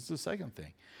covetousness is the second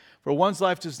thing. For one's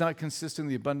life does not consist in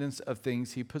the abundance of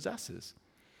things he possesses.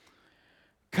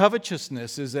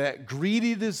 Covetousness is that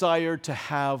greedy desire to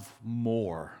have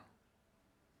more.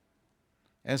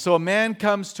 And so a man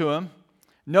comes to him.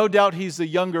 No doubt he's the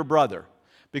younger brother,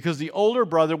 because the older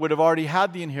brother would have already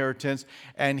had the inheritance,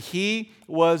 and he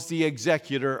was the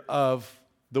executor of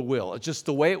the will. It's just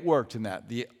the way it worked in that.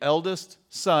 The eldest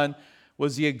son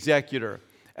was the executor,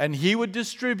 and he would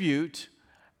distribute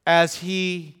as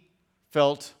he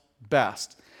felt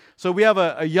best. So we have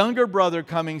a younger brother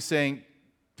coming saying,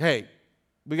 "Hey,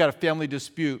 we got a family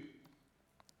dispute.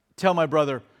 Tell my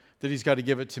brother that he's got to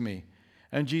give it to me."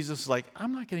 And Jesus is like,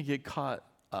 "I'm not going to get caught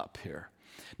up here."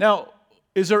 Now,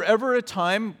 is there ever a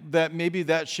time that maybe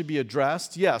that should be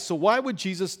addressed? Yeah. So why would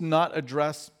Jesus not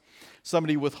address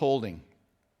somebody withholding?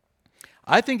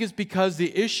 I think it's because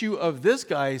the issue of this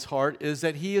guy's heart is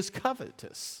that he is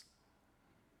covetous.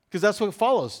 Because that's what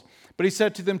follows. But he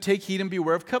said to them, "Take heed and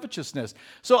beware of covetousness."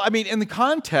 So, in the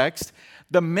context,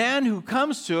 the man who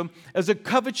comes to him is a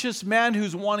covetous man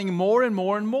who's wanting more and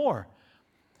more and more.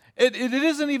 It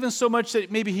isn't even so much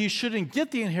that maybe he shouldn't get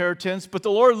the inheritance, but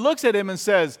the Lord looks at him and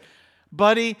says,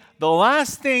 "Buddy, the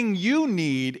last thing you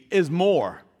need is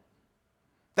more.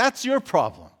 That's your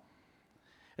problem.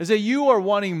 Is that you are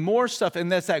wanting more stuff,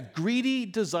 and that's that greedy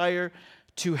desire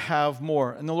to have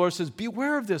more." And the Lord says,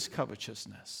 beware of this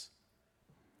covetousness.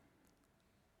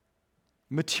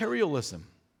 Materialism.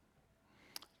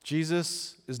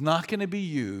 Jesus is not going to be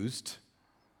used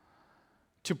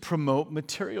to promote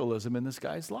materialism in this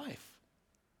guy's life.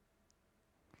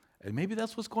 And maybe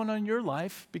that's what's going on in your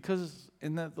life, because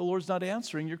the Lord's not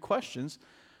answering your questions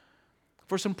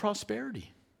for some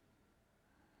prosperity.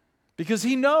 Because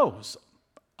he knows,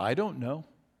 I don't know,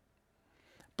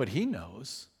 but he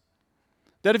knows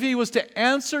that if he was to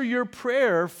answer your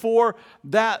prayer for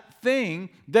that thing,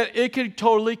 that it could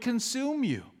totally consume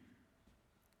you.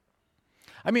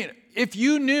 I mean, if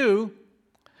you knew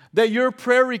that your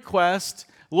prayer request,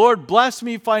 Lord, bless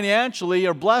me financially,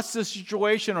 or bless this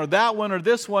situation, or that one, or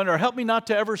this one, or help me not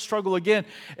to ever struggle again,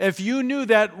 if you knew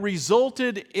that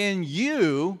resulted in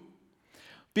you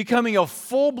becoming a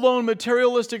full-blown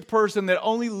materialistic person that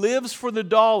only lives for the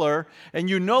dollar, and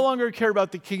you no longer care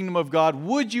about the kingdom of God,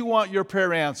 would you want your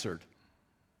prayer answered?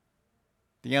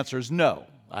 The answer is no.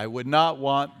 I would not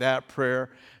want that prayer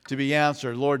to be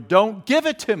answered. Lord, don't give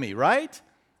it to me, right?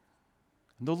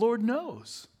 And the Lord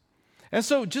knows. And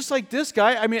so just like this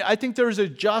guy, I mean, I think there's a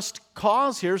just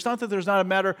cause here. It's not that there's not a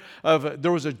matter of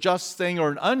there was a just thing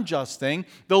or an unjust thing.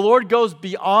 The Lord goes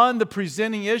beyond the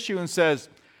presenting issue and says,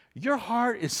 your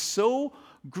heart is so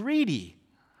greedy.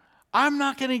 I'm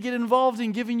not going to get involved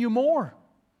in giving you more.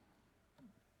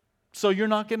 So you're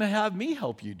not going to have me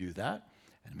help you do that.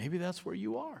 And maybe that's where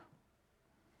you are.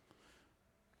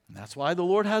 And that's why the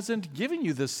Lord hasn't given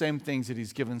you the same things that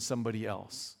He's given somebody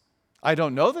else. I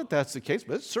don't know that that's the case,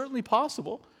 but it's certainly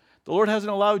possible. The Lord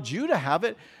hasn't allowed you to have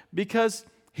it because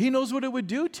He knows what it would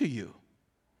do to you.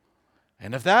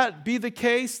 And if that be the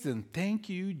case, then thank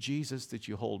you, Jesus, that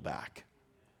you hold back.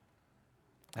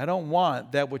 I don't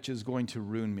want that which is going to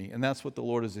ruin me. And that's what the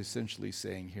Lord is essentially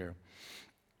saying here.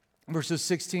 Verses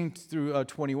 16 through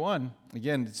 21,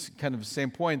 again, it's kind of the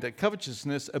same point, that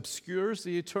covetousness obscures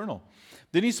the eternal.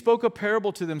 Then he spoke a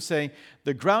parable to them, saying,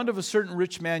 the ground of a certain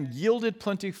rich man yielded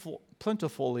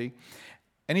plentifully.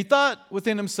 And he thought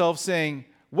within himself, saying,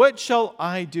 what shall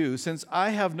I do, since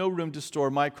I have no room to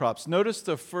store my crops? Notice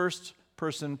the first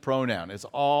person pronoun. It's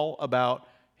all about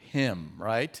him,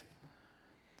 right?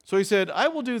 So he said, I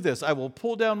will do this. I will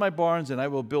pull down my barns, and I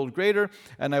will build greater,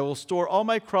 and I will store all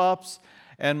my crops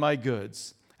and my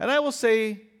goods. And I will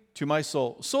say to my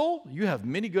soul, soul, you have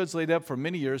many goods laid up for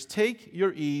many years. Take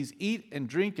your ease, eat and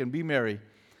drink and be merry.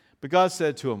 But God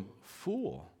said to him,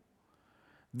 fool,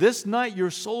 this night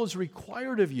your soul is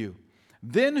required of you.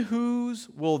 Then whose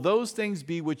will those things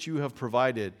be which you have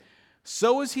provided?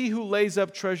 So is he who lays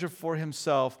up treasure for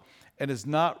himself and is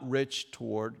not rich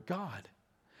toward God.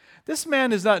 This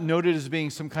man is not noted as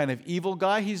being some kind of evil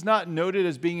guy. He's not noted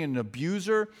as being an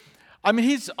abuser. I mean,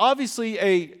 he's obviously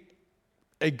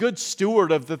a good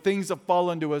steward of the things that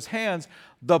fall into his hands.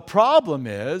 The problem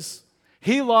is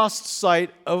he lost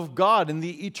sight of God and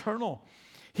the eternal.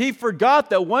 He forgot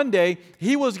that one day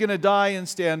he was going to die and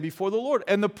stand before the Lord.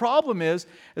 And the problem is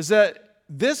that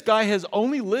this guy has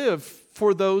only lived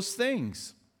for those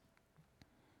things.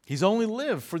 He's only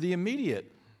lived for the immediate.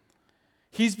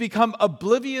 He's become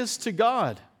oblivious to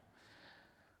God.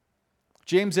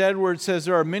 James Edwards says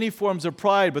there are many forms of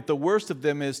pride, but the worst of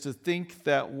them is to think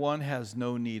that one has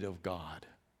no need of God.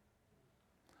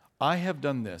 I have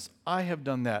done this. I have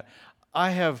done that. I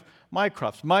have my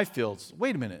crops, my fields.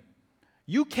 Wait a minute.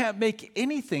 You can't make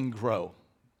anything grow.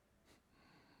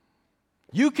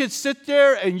 You could sit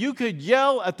there and you could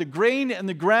yell at the grain in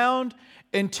the ground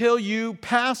until you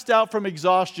passed out from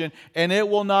exhaustion, and it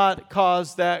will not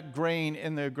cause that grain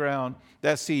in the ground,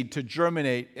 that seed, to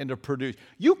germinate and to produce.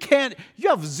 You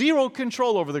have zero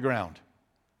control over the ground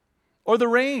or the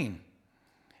rain.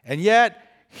 And yet,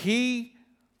 he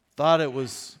thought it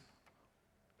was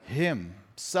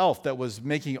himself that was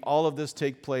making all of this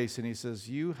take place, and he says,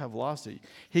 you have lost it.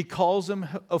 He calls him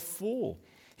a fool.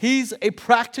 He's a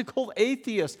practical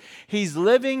atheist. He's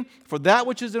living for that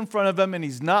which is in front of him, and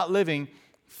he's not living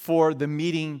for the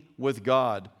meeting with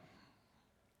God.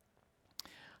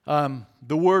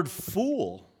 The word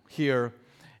fool here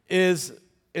is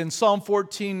in Psalm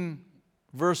 14,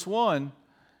 verse 1,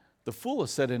 the fool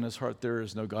has said in his heart, there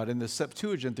is no God. In the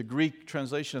Septuagint, the Greek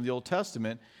translation of the Old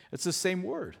Testament, it's the same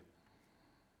word.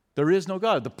 There is no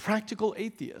God. The practical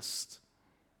atheist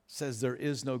says there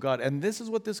is no God. And this is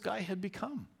what this guy had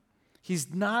become.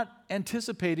 He's not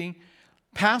anticipating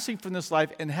passing from this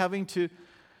life and having to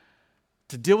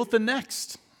deal with the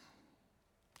next.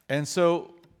 And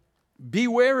so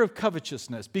beware of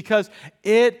covetousness, because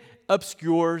it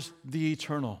obscures the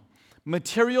eternal.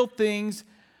 Material things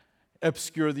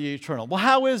obscure the eternal. Well,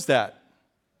 how is that?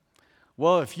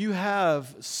 Well, if you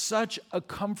have such a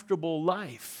comfortable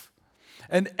life,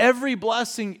 and every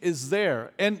blessing is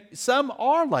there, and some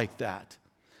are like that.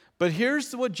 But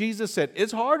here's what Jesus said.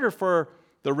 It's harder for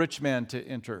the rich man to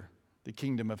enter the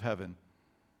kingdom of heaven.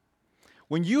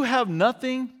 When you have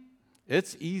nothing,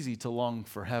 it's easy to long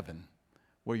for heaven,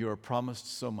 where you are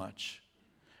promised so much.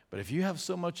 But if you have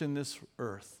so much in this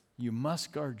earth, You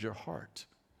must guard your heart.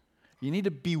 You need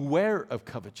to beware of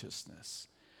covetousness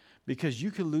because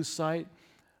you could lose sight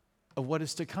of what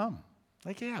is to come.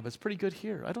 Like, yeah, but it's pretty good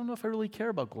here. I don't know if I really care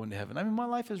about going to heaven. I mean, my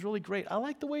life is really great. I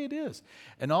like the way it is.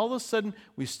 And all of a sudden,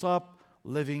 we stop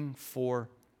living for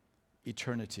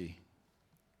eternity.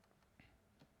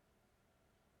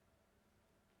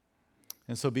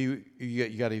 And so you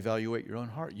got to evaluate your own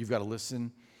heart. You've got to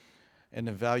listen and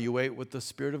evaluate what the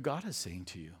Spirit of God is saying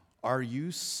to you. Are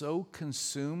you so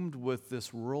consumed with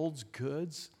this world's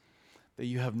goods that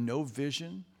you have no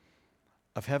vision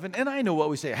of heaven? And I know what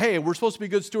we say, hey, we're supposed to be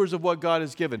good stewards of what God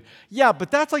has given. Yeah, but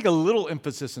that's like a little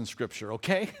emphasis in Scripture,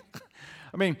 okay?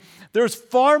 I mean, there's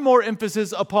far more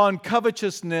emphasis upon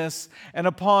covetousness and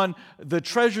upon the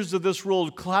treasures of this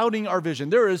world clouding our vision.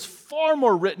 There is far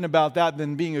more written about that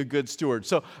than being a good steward.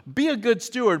 So be a good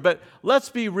steward, but let's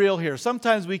be real here.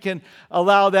 Sometimes we can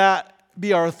allow that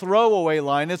be our throwaway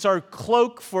line. It's our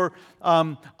cloak for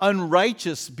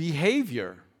unrighteous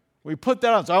behavior. We put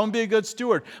that on. So I want to be a good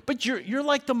steward. But you're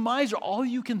like the miser. All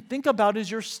you can think about is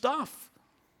your stuff.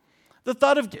 The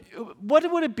thought of,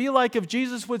 what would it be like if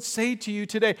Jesus would say to you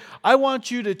today, I want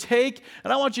you to take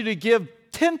and I want you to give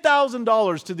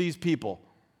 $10,000 to these people.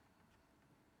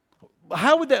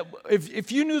 How would that,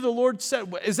 if you knew the Lord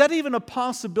said, is that even a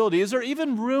possibility? Is there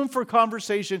even room for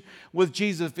conversation with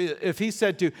Jesus if he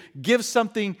said to give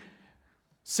something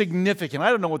significant?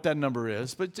 I don't know what that number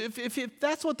is, but if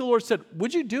that's what the Lord said,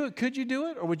 would you do it? Could you do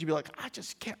it? Or would you be like,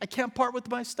 I can't part with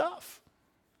my stuff?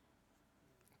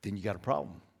 Then you got a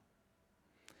problem.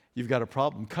 You've got a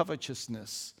problem.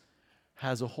 Covetousness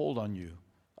has a hold on you.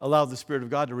 Allow the Spirit of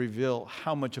God to reveal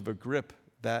how much of a grip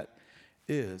that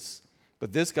is.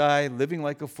 But this guy, living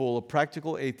like a fool, a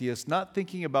practical atheist, not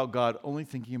thinking about God, only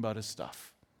thinking about his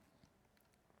stuff.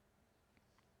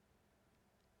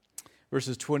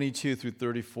 Verses 22 through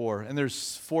 34. And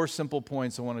there's 4 simple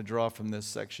points I want to draw from this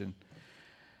section.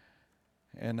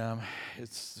 And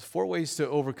it's 4 ways to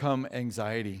overcome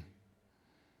anxiety.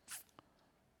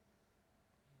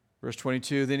 Verse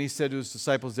 22, then he said to his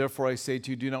disciples, therefore I say to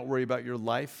you, do not worry about your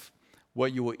life,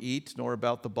 what you will eat, nor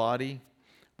about the body,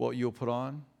 what you will put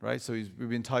on. Right? So we've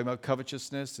been talking about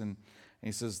covetousness, and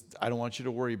he says, I don't want you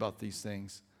to worry about these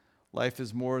things. Life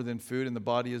is more than food, and the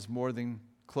body is more than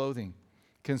clothing.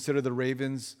 Consider the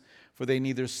ravens, for they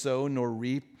neither sow nor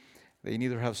reap. They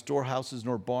neither have storehouses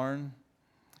nor barn,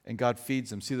 and God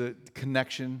feeds them. See the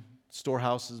connection?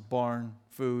 Storehouses, barn,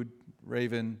 food,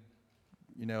 raven,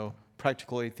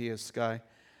 practical atheist guy.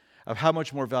 Of how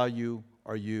much more value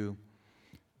are you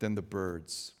than the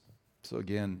birds? So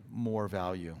again, more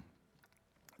value.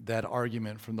 That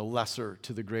argument from the lesser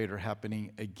to the greater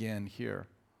happening again here.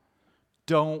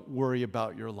 Don't worry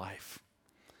about your life.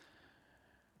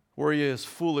 Worry is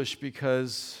foolish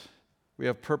because we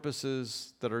have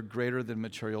purposes that are greater than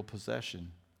material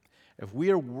possession. If we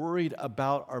are worried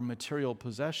about our material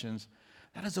possessions,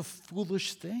 that is a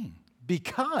foolish thing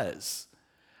because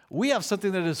we have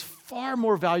something that is far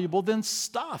more valuable than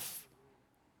stuff.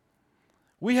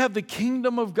 We have the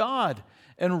kingdom of God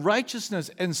and righteousness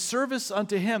and service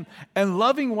unto Him and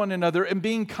loving one another and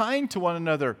being kind to one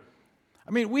another.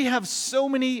 I mean, we have so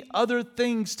many other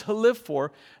things to live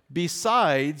for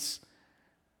besides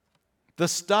the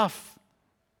stuff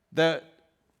that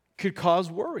could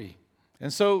cause worry.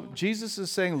 And so Jesus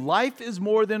is saying life is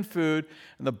more than food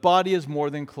and the body is more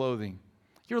than clothing.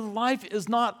 Your life is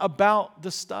not about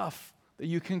the stuff that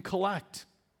you can collect.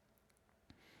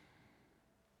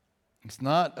 It's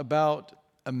not about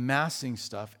amassing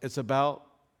stuff. It's about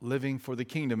living for the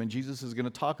kingdom. And Jesus is going to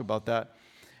talk about that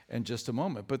in just a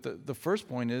moment. But the first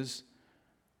point is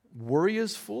worry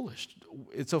is foolish.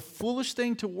 It's a foolish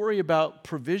thing to worry about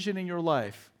provision in your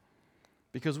life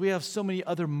because we have so many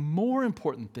other more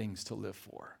important things to live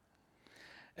for.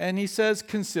 And he says,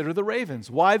 consider the ravens.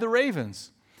 Why the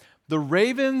ravens? The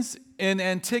ravens in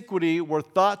antiquity were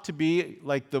thought to be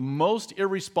like the most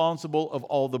irresponsible of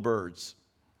all the birds.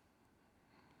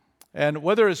 And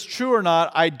whether it's true or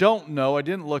not, I don't know. I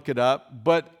didn't look it up.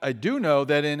 But I do know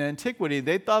that in antiquity,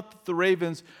 they thought that the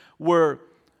ravens were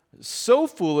so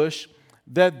foolish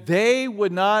that they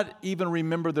would not even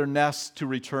remember their nests to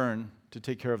return to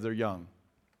take care of their young.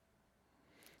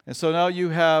 And so now you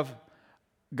have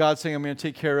God saying, I'm going to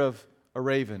take care of a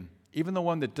raven. Even the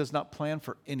one that does not plan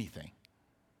for anything.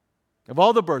 Of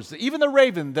all the birds, even the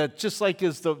raven that just like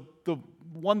is the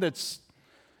one that's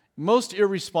most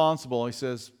irresponsible, he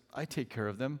says, I take care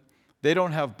of them. They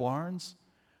don't have barns,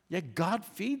 yet God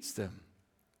feeds them.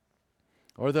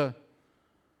 Or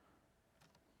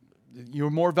you're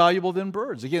more valuable than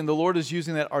birds. Again, the Lord is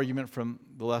using that argument from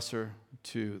the lesser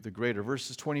to the greater.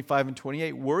 Verses 25 and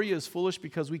 28, worry is foolish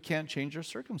because we can't change our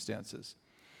circumstances.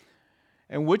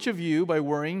 And which of you, by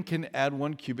worrying, can add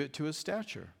 1 cubit to his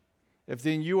stature? If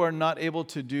then you are not able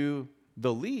to do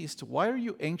the least, why are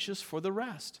you anxious for the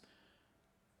rest?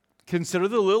 Consider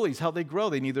the lilies, how they grow.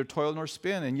 They neither toil nor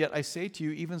spin. And yet I say to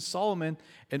you, even Solomon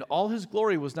in all his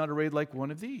glory was not arrayed like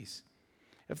one of these.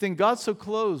 If then God so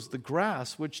clothes the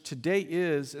grass, which today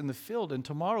is in the field and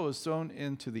tomorrow is thrown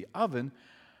into the oven,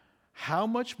 how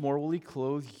much more will he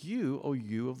clothe you, O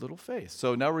you of little faith?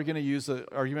 So now we're going to use the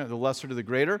argument of the lesser to the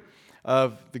greater,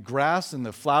 of the grass and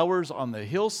the flowers on the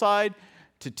hillside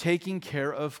to taking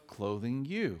care of clothing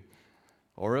you,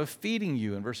 or of feeding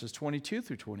you in verses 22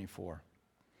 through 24.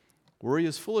 Worry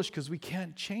is foolish because we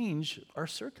can't change our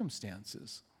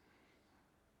circumstances.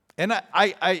 And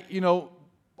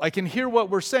I can hear what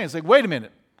we're saying. It's like, wait a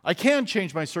minute, I can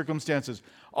change my circumstances.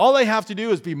 All I have to do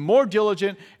is be more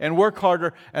diligent and work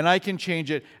harder, and I can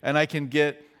change it, and I can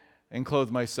get and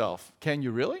clothe myself. Can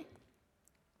you really?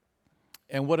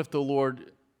 And what if the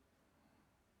Lord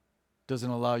doesn't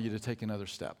allow you to take another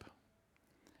step?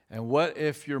 And what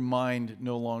if your mind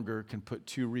no longer can put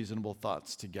two reasonable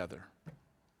thoughts together?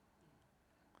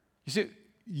 You see,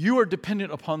 you are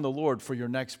dependent upon the Lord for your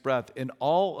next breath, and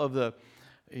all of the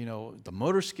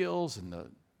motor skills and the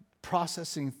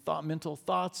processing mental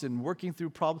thoughts and working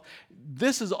through problems.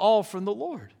 This is all from the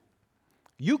Lord.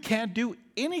 You can't do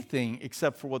anything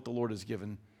except for what the Lord has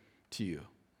given to you.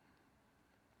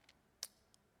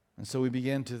 And so we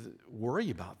began to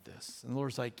worry about this. And the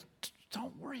Lord's like,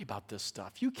 don't worry about this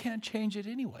stuff. You can't change it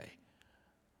anyway.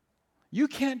 You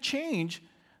can't change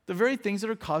the very things that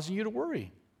are causing you to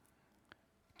worry.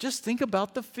 Just think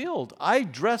about the field. I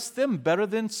dressed them better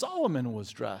than Solomon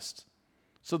was dressed.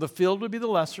 So the field would be the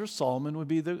lesser, Solomon would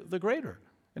be the greater.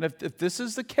 And if this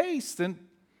is the case, then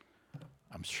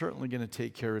I'm certainly going to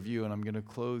take care of you and I'm going to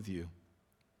clothe you.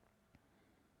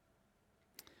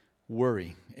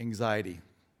 Worry, anxiety.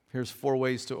 Here's 4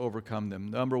 ways to overcome them.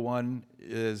 Number 1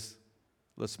 is,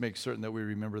 let's make certain that we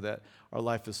remember that our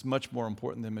life is much more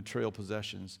important than material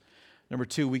possessions. Number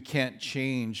 2, we can't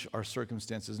change our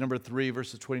circumstances. Number 3,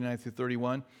 verses 29 through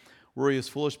 31, worry is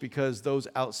foolish because those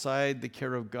outside the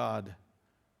care of God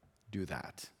do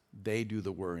that. They do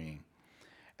the worrying.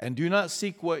 And do not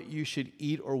seek what you should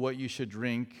eat or what you should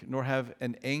drink, nor have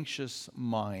an anxious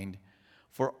mind,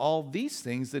 for all these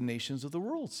things the nations of the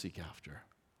world seek after.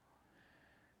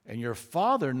 And your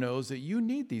Father knows that you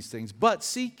need these things, but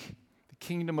seek the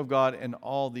kingdom of God, and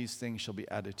all these things shall be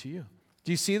added to you.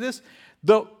 Do you see this?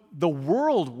 The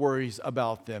world worries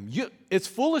about them. It's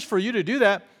foolish for you to do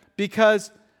that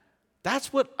because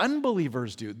that's what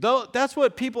unbelievers do. That's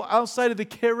what people outside of the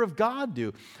care of God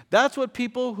do. That's what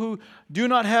people who do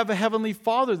not have a heavenly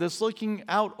Father that's looking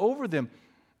out over them,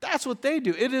 that's what they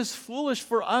do. It is foolish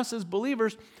for us as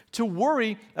believers to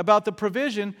worry about the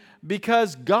provision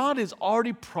because God has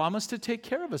already promised to take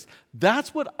care of us.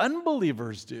 That's what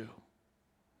unbelievers do.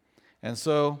 And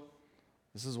so,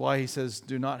 this is why he says,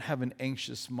 do not have an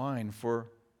anxious mind for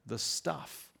the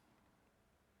stuff.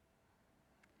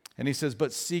 And he says,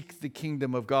 but seek the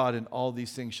kingdom of God, and all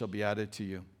these things shall be added to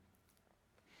you.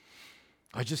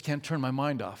 I just can't turn my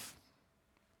mind off.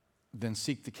 Then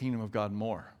seek the kingdom of God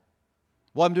more.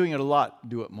 Well, I'm doing it a lot.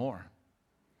 Do it more.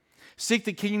 Seek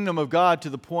the kingdom of God to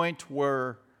the point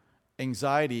where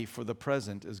anxiety for the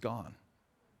present is gone.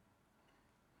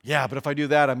 Yeah, but if I do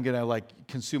that, I'm going to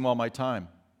consume all my time.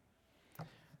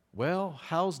 Well,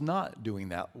 how's not doing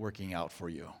that working out for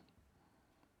you?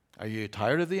 Are you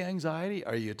tired of the anxiety?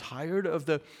 Are you tired of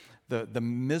the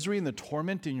misery and the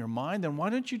torment in your mind? Then why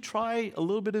don't you try a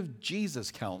little bit of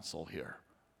Jesus counsel here?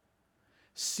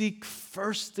 Seek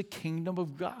first the kingdom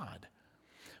of God.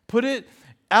 Put it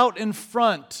out in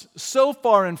front, so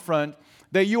far in front,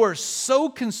 that you are so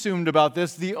consumed about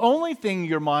this, the only thing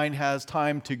your mind has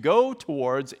time to go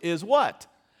towards is what?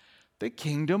 The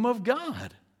kingdom of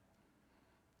God.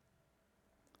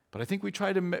 But I think we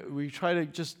try to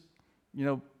just,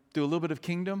 do a little bit of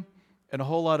kingdom and a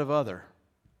whole lot of other.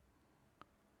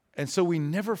 And so we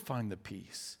never find the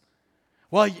peace.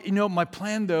 Well, my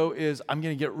plan, though, is I'm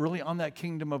going to get really on that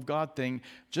kingdom of God thing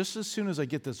just as soon as I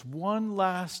get this one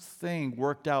last thing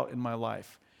worked out in my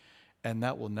life. And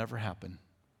that will never happen.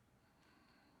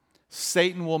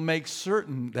 Satan will make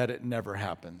certain that it never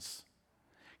happens.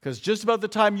 Because just about the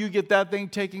time you get that thing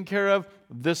taken care of,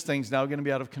 this thing's now going to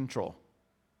be out of control.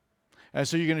 And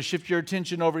so you're going to shift your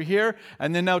attention over here,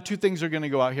 and then now 2 things are going to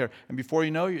go out here. And before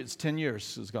you know it, it's 10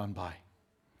 years has gone by.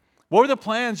 What were the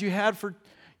plans you had for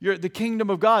the kingdom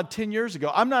of God 10 years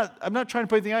ago? I'm not trying to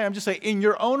put anything on you. I'm just saying, in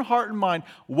your own heart and mind,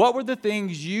 what were the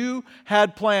things you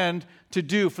had planned to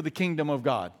do for the kingdom of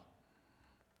God?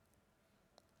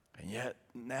 And yet,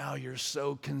 now you're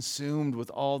so consumed with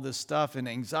all this stuff and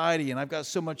anxiety, and I've got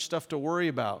so much stuff to worry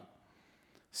about.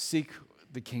 Seek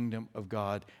the kingdom of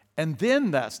God, and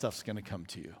then that stuff's going to come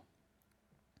to you.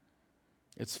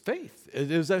 It's faith.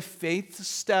 It is a faith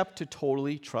step to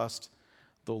totally trust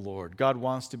the Lord. God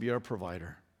wants to be our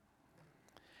provider.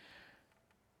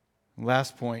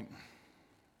 Last point,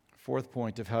 fourth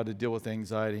point of how to deal with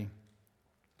anxiety.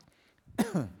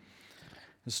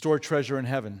 Store treasure in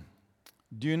heaven.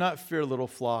 Do not fear, little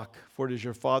flock, for it is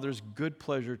your Father's good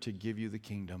pleasure to give you the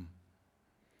kingdom.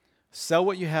 Sell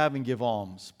what you have and give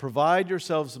alms. Provide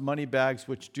yourselves money bags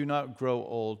which do not grow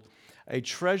old, a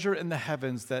treasure in the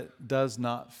heavens that does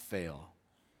not fail.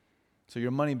 So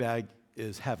your money bag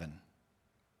is heaven.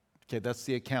 Okay, that's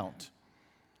the account.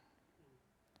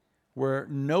 Where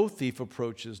no thief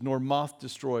approaches, nor moth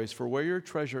destroys, for where your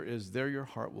treasure is, there your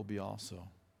heart will be also.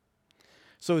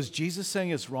 So is Jesus saying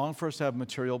it's wrong for us to have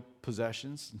material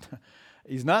possessions?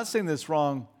 He's not saying that it's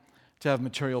wrong to have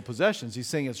material possessions. He's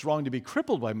saying it's wrong to be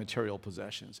crippled by material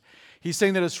possessions. He's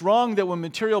saying that it's wrong that when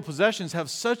material possessions have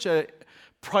such a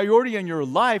priority in your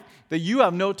life that you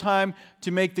have no time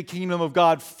to make the kingdom of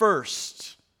God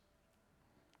first.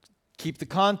 Keep the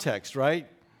context, right?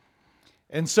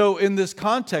 And so in this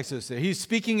context, he's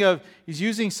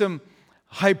using some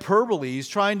hyperbole. He's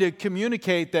trying to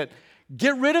communicate that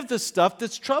get rid of the stuff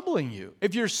that's troubling you.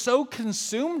 If you're so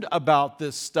consumed about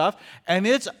this stuff and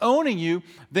it's owning you,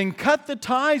 then cut the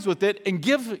ties with it and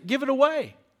give it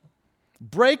away.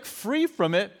 Break free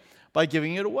from it by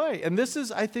giving it away. And this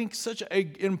is, I think, such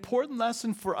an important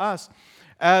lesson for us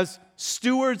as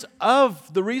stewards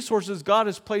of the resources God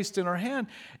has placed in our hand,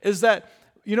 is that,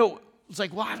 it's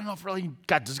like, well, I don't know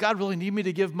if does God really need me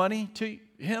to give money to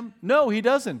Him? No, He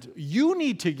doesn't. You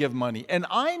need to give money, and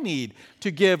I need to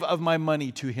give of my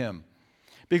money to Him.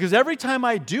 Because every time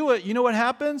I do it, you know what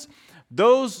happens?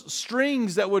 Those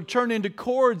strings that would turn into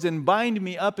cords and bind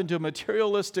me up into a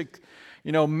materialistic,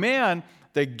 man,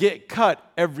 they get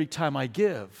cut every time I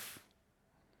give.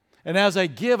 And as I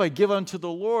give unto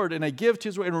the Lord, and I give to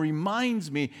His word, and it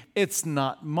reminds me it's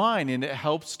not mine, and it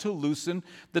helps to loosen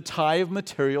the tie of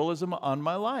materialism on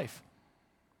my life.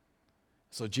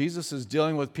 So Jesus is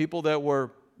dealing with people that were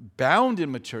bound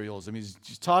in materialism. He's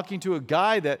talking to a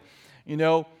guy that,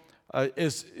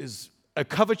 is a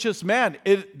covetous man.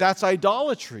 That's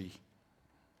idolatry.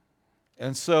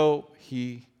 And so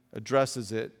He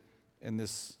addresses it in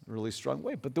this really strong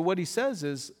way. But what He says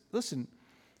is, listen,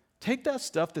 take that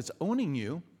stuff that's owning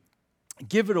you,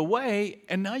 give it away,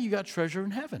 and now you got treasure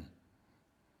in heaven.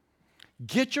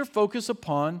 Get your focus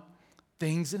upon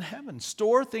things in heaven.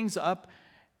 Store things up.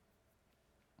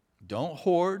 Don't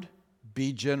hoard.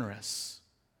 Be generous.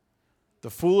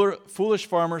 The foolish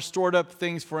farmer stored up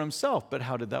things for himself, but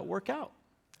how did that work out?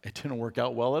 It didn't work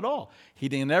out well at all. He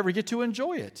didn't ever get to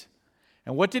enjoy it.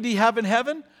 And what did he have in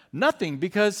heaven? Nothing,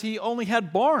 because he only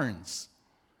had barns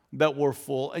that were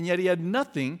full, and yet he had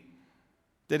nothing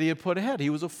that he had put ahead. He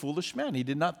was a foolish man. He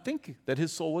did not think that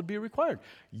his soul would be required.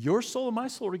 Your soul and my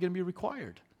soul are going to be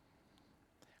required.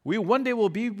 We one day will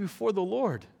be before the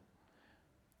Lord.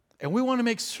 And we want to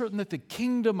make certain that the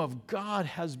kingdom of God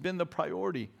has been the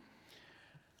priority.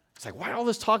 It's like, why all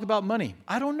this talk about money?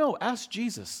 I don't know. Ask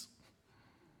Jesus.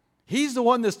 He's the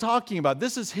one that's talking about.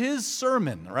 This is His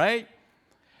sermon, right?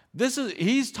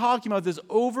 He's talking about this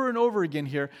over and over again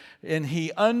here, and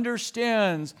He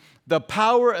understands the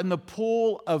power and the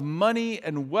pull of money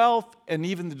and wealth, and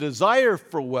even the desire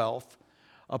for wealth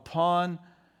upon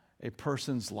a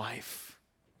person's life.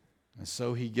 And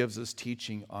so He gives us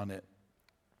teaching on it.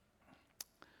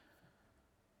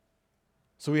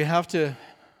 So we have to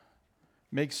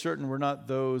make certain we're not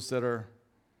those that are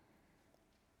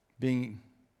being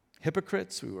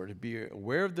hypocrites. We are to be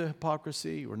aware of the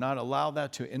hypocrisy. We're not allow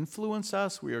that to influence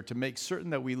us. We are to make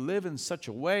certain that we live in such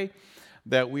a way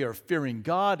that we are fearing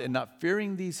God and not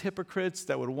fearing these hypocrites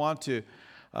that would want to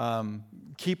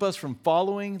keep us from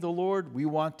following the Lord. We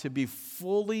want to be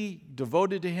fully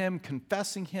devoted to Him,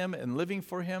 confessing Him and living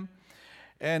for Him.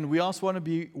 And we also want to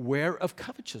be aware of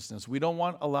covetousness. We don't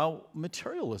want to allow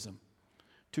materialism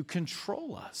to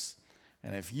control us.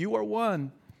 And if you are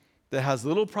one that has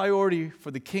little priority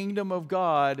for the kingdom of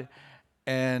God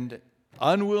and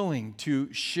unwilling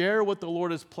to share what the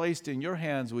Lord has placed in your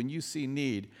hands when you see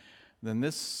need, then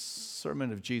this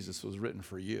sermon of Jesus was written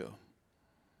for you.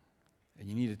 And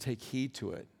you need to take heed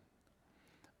to it,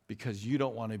 because you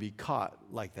don't want to be caught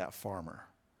like that farmer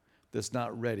that's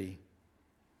not ready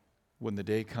when the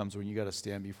day comes when you got to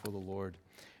stand before the Lord.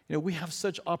 You know, we have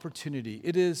such opportunity.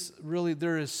 It is really,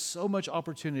 there is so much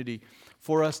opportunity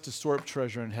for us to store up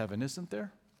treasure in heaven, isn't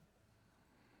there?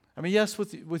 I mean, yes,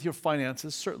 with your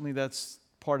finances, certainly that's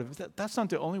part of it. That's not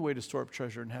the only way to store up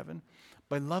treasure in heaven.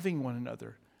 By loving one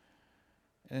another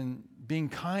and being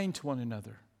kind to one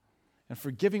another and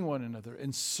forgiving one another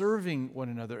and serving one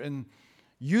another and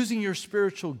using your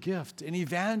spiritual gift and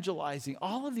evangelizing.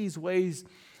 All of these ways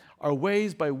are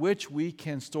ways by which we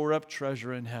can store up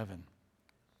treasure in heaven.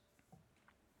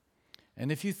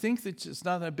 And if you think that it's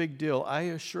not a big deal, I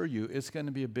assure you it's going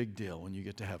to be a big deal when you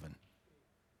get to heaven.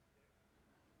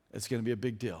 It's going to be a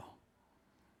big deal.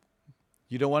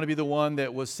 You don't want to be the one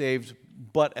that was saved,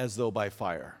 but as though by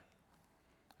fire.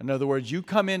 In other words, you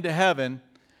come into heaven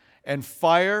and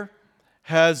fire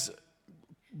has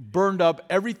burned up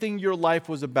everything your life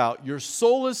was about. Your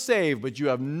soul is saved, but you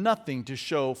have nothing to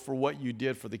show for what you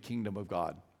did for the kingdom of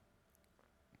God.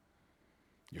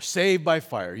 You're saved by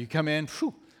fire. You come in,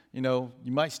 you know,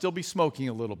 you might still be smoking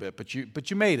a little bit, but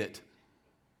you made it.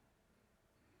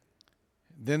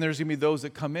 Then there's going to be those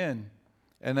that come in,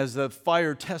 and as the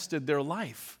fire tested their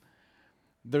life,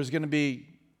 there's going to be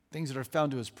things that are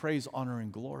found to his praise, honor,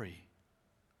 and glory.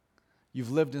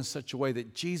 You've lived in such a way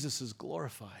that Jesus is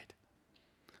glorified.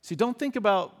 See, don't think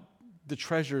about the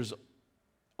treasures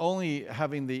only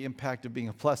having the impact of being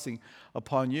a blessing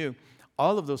upon you.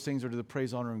 All of those things are to the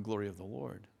praise, honor, and glory of the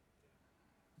Lord.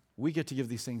 We get to give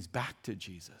these things back to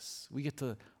Jesus. We get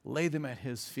to lay them at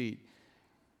his feet.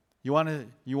 You want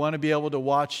to be able to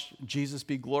watch Jesus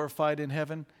be glorified in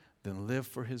heaven? Then live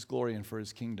for his glory and for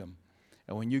his kingdom.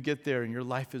 And when you get there and your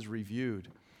life is reviewed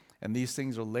and these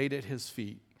things are laid at his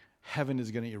feet, heaven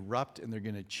is going to erupt and they're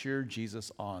going to cheer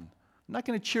Jesus on. They're not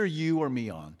going to cheer you or me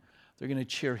on. They're going to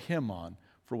cheer him on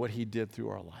for what he did through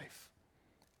our life.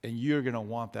 And you're going to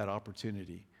want that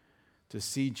opportunity to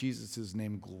see Jesus'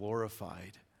 name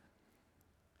glorified,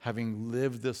 having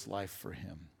lived this life for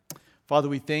him. Father,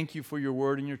 we thank you for your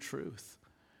word and your truth.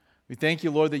 We thank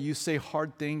you, Lord, that you say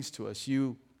hard things to us.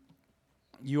 You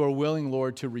are willing,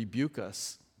 Lord, to rebuke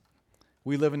us.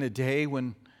 We live in a day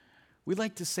when we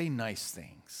like to say nice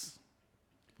things.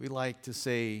 We like to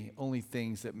say only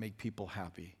things that make people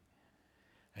happy.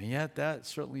 And yet that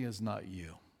certainly is not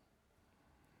you.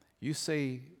 You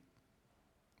say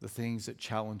the things that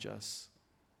challenge us.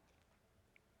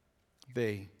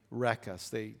 They wreck us.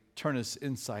 They turn us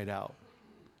inside out.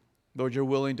 Lord, you're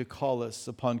willing to call us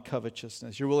upon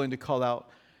covetousness. You're willing to call out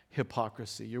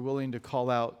hypocrisy. You're willing to call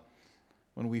out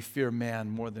when we fear man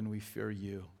more than we fear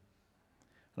you.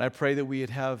 And I pray that we would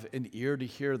have an ear to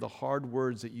hear the hard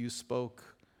words that you spoke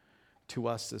to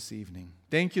us this evening.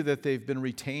 Thank you that they've been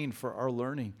retained for our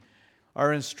learning,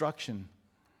 our instruction,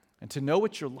 and to know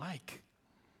what you're like,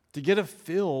 to get a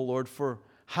feel, Lord, for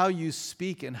how you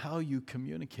speak and how you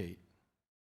communicate.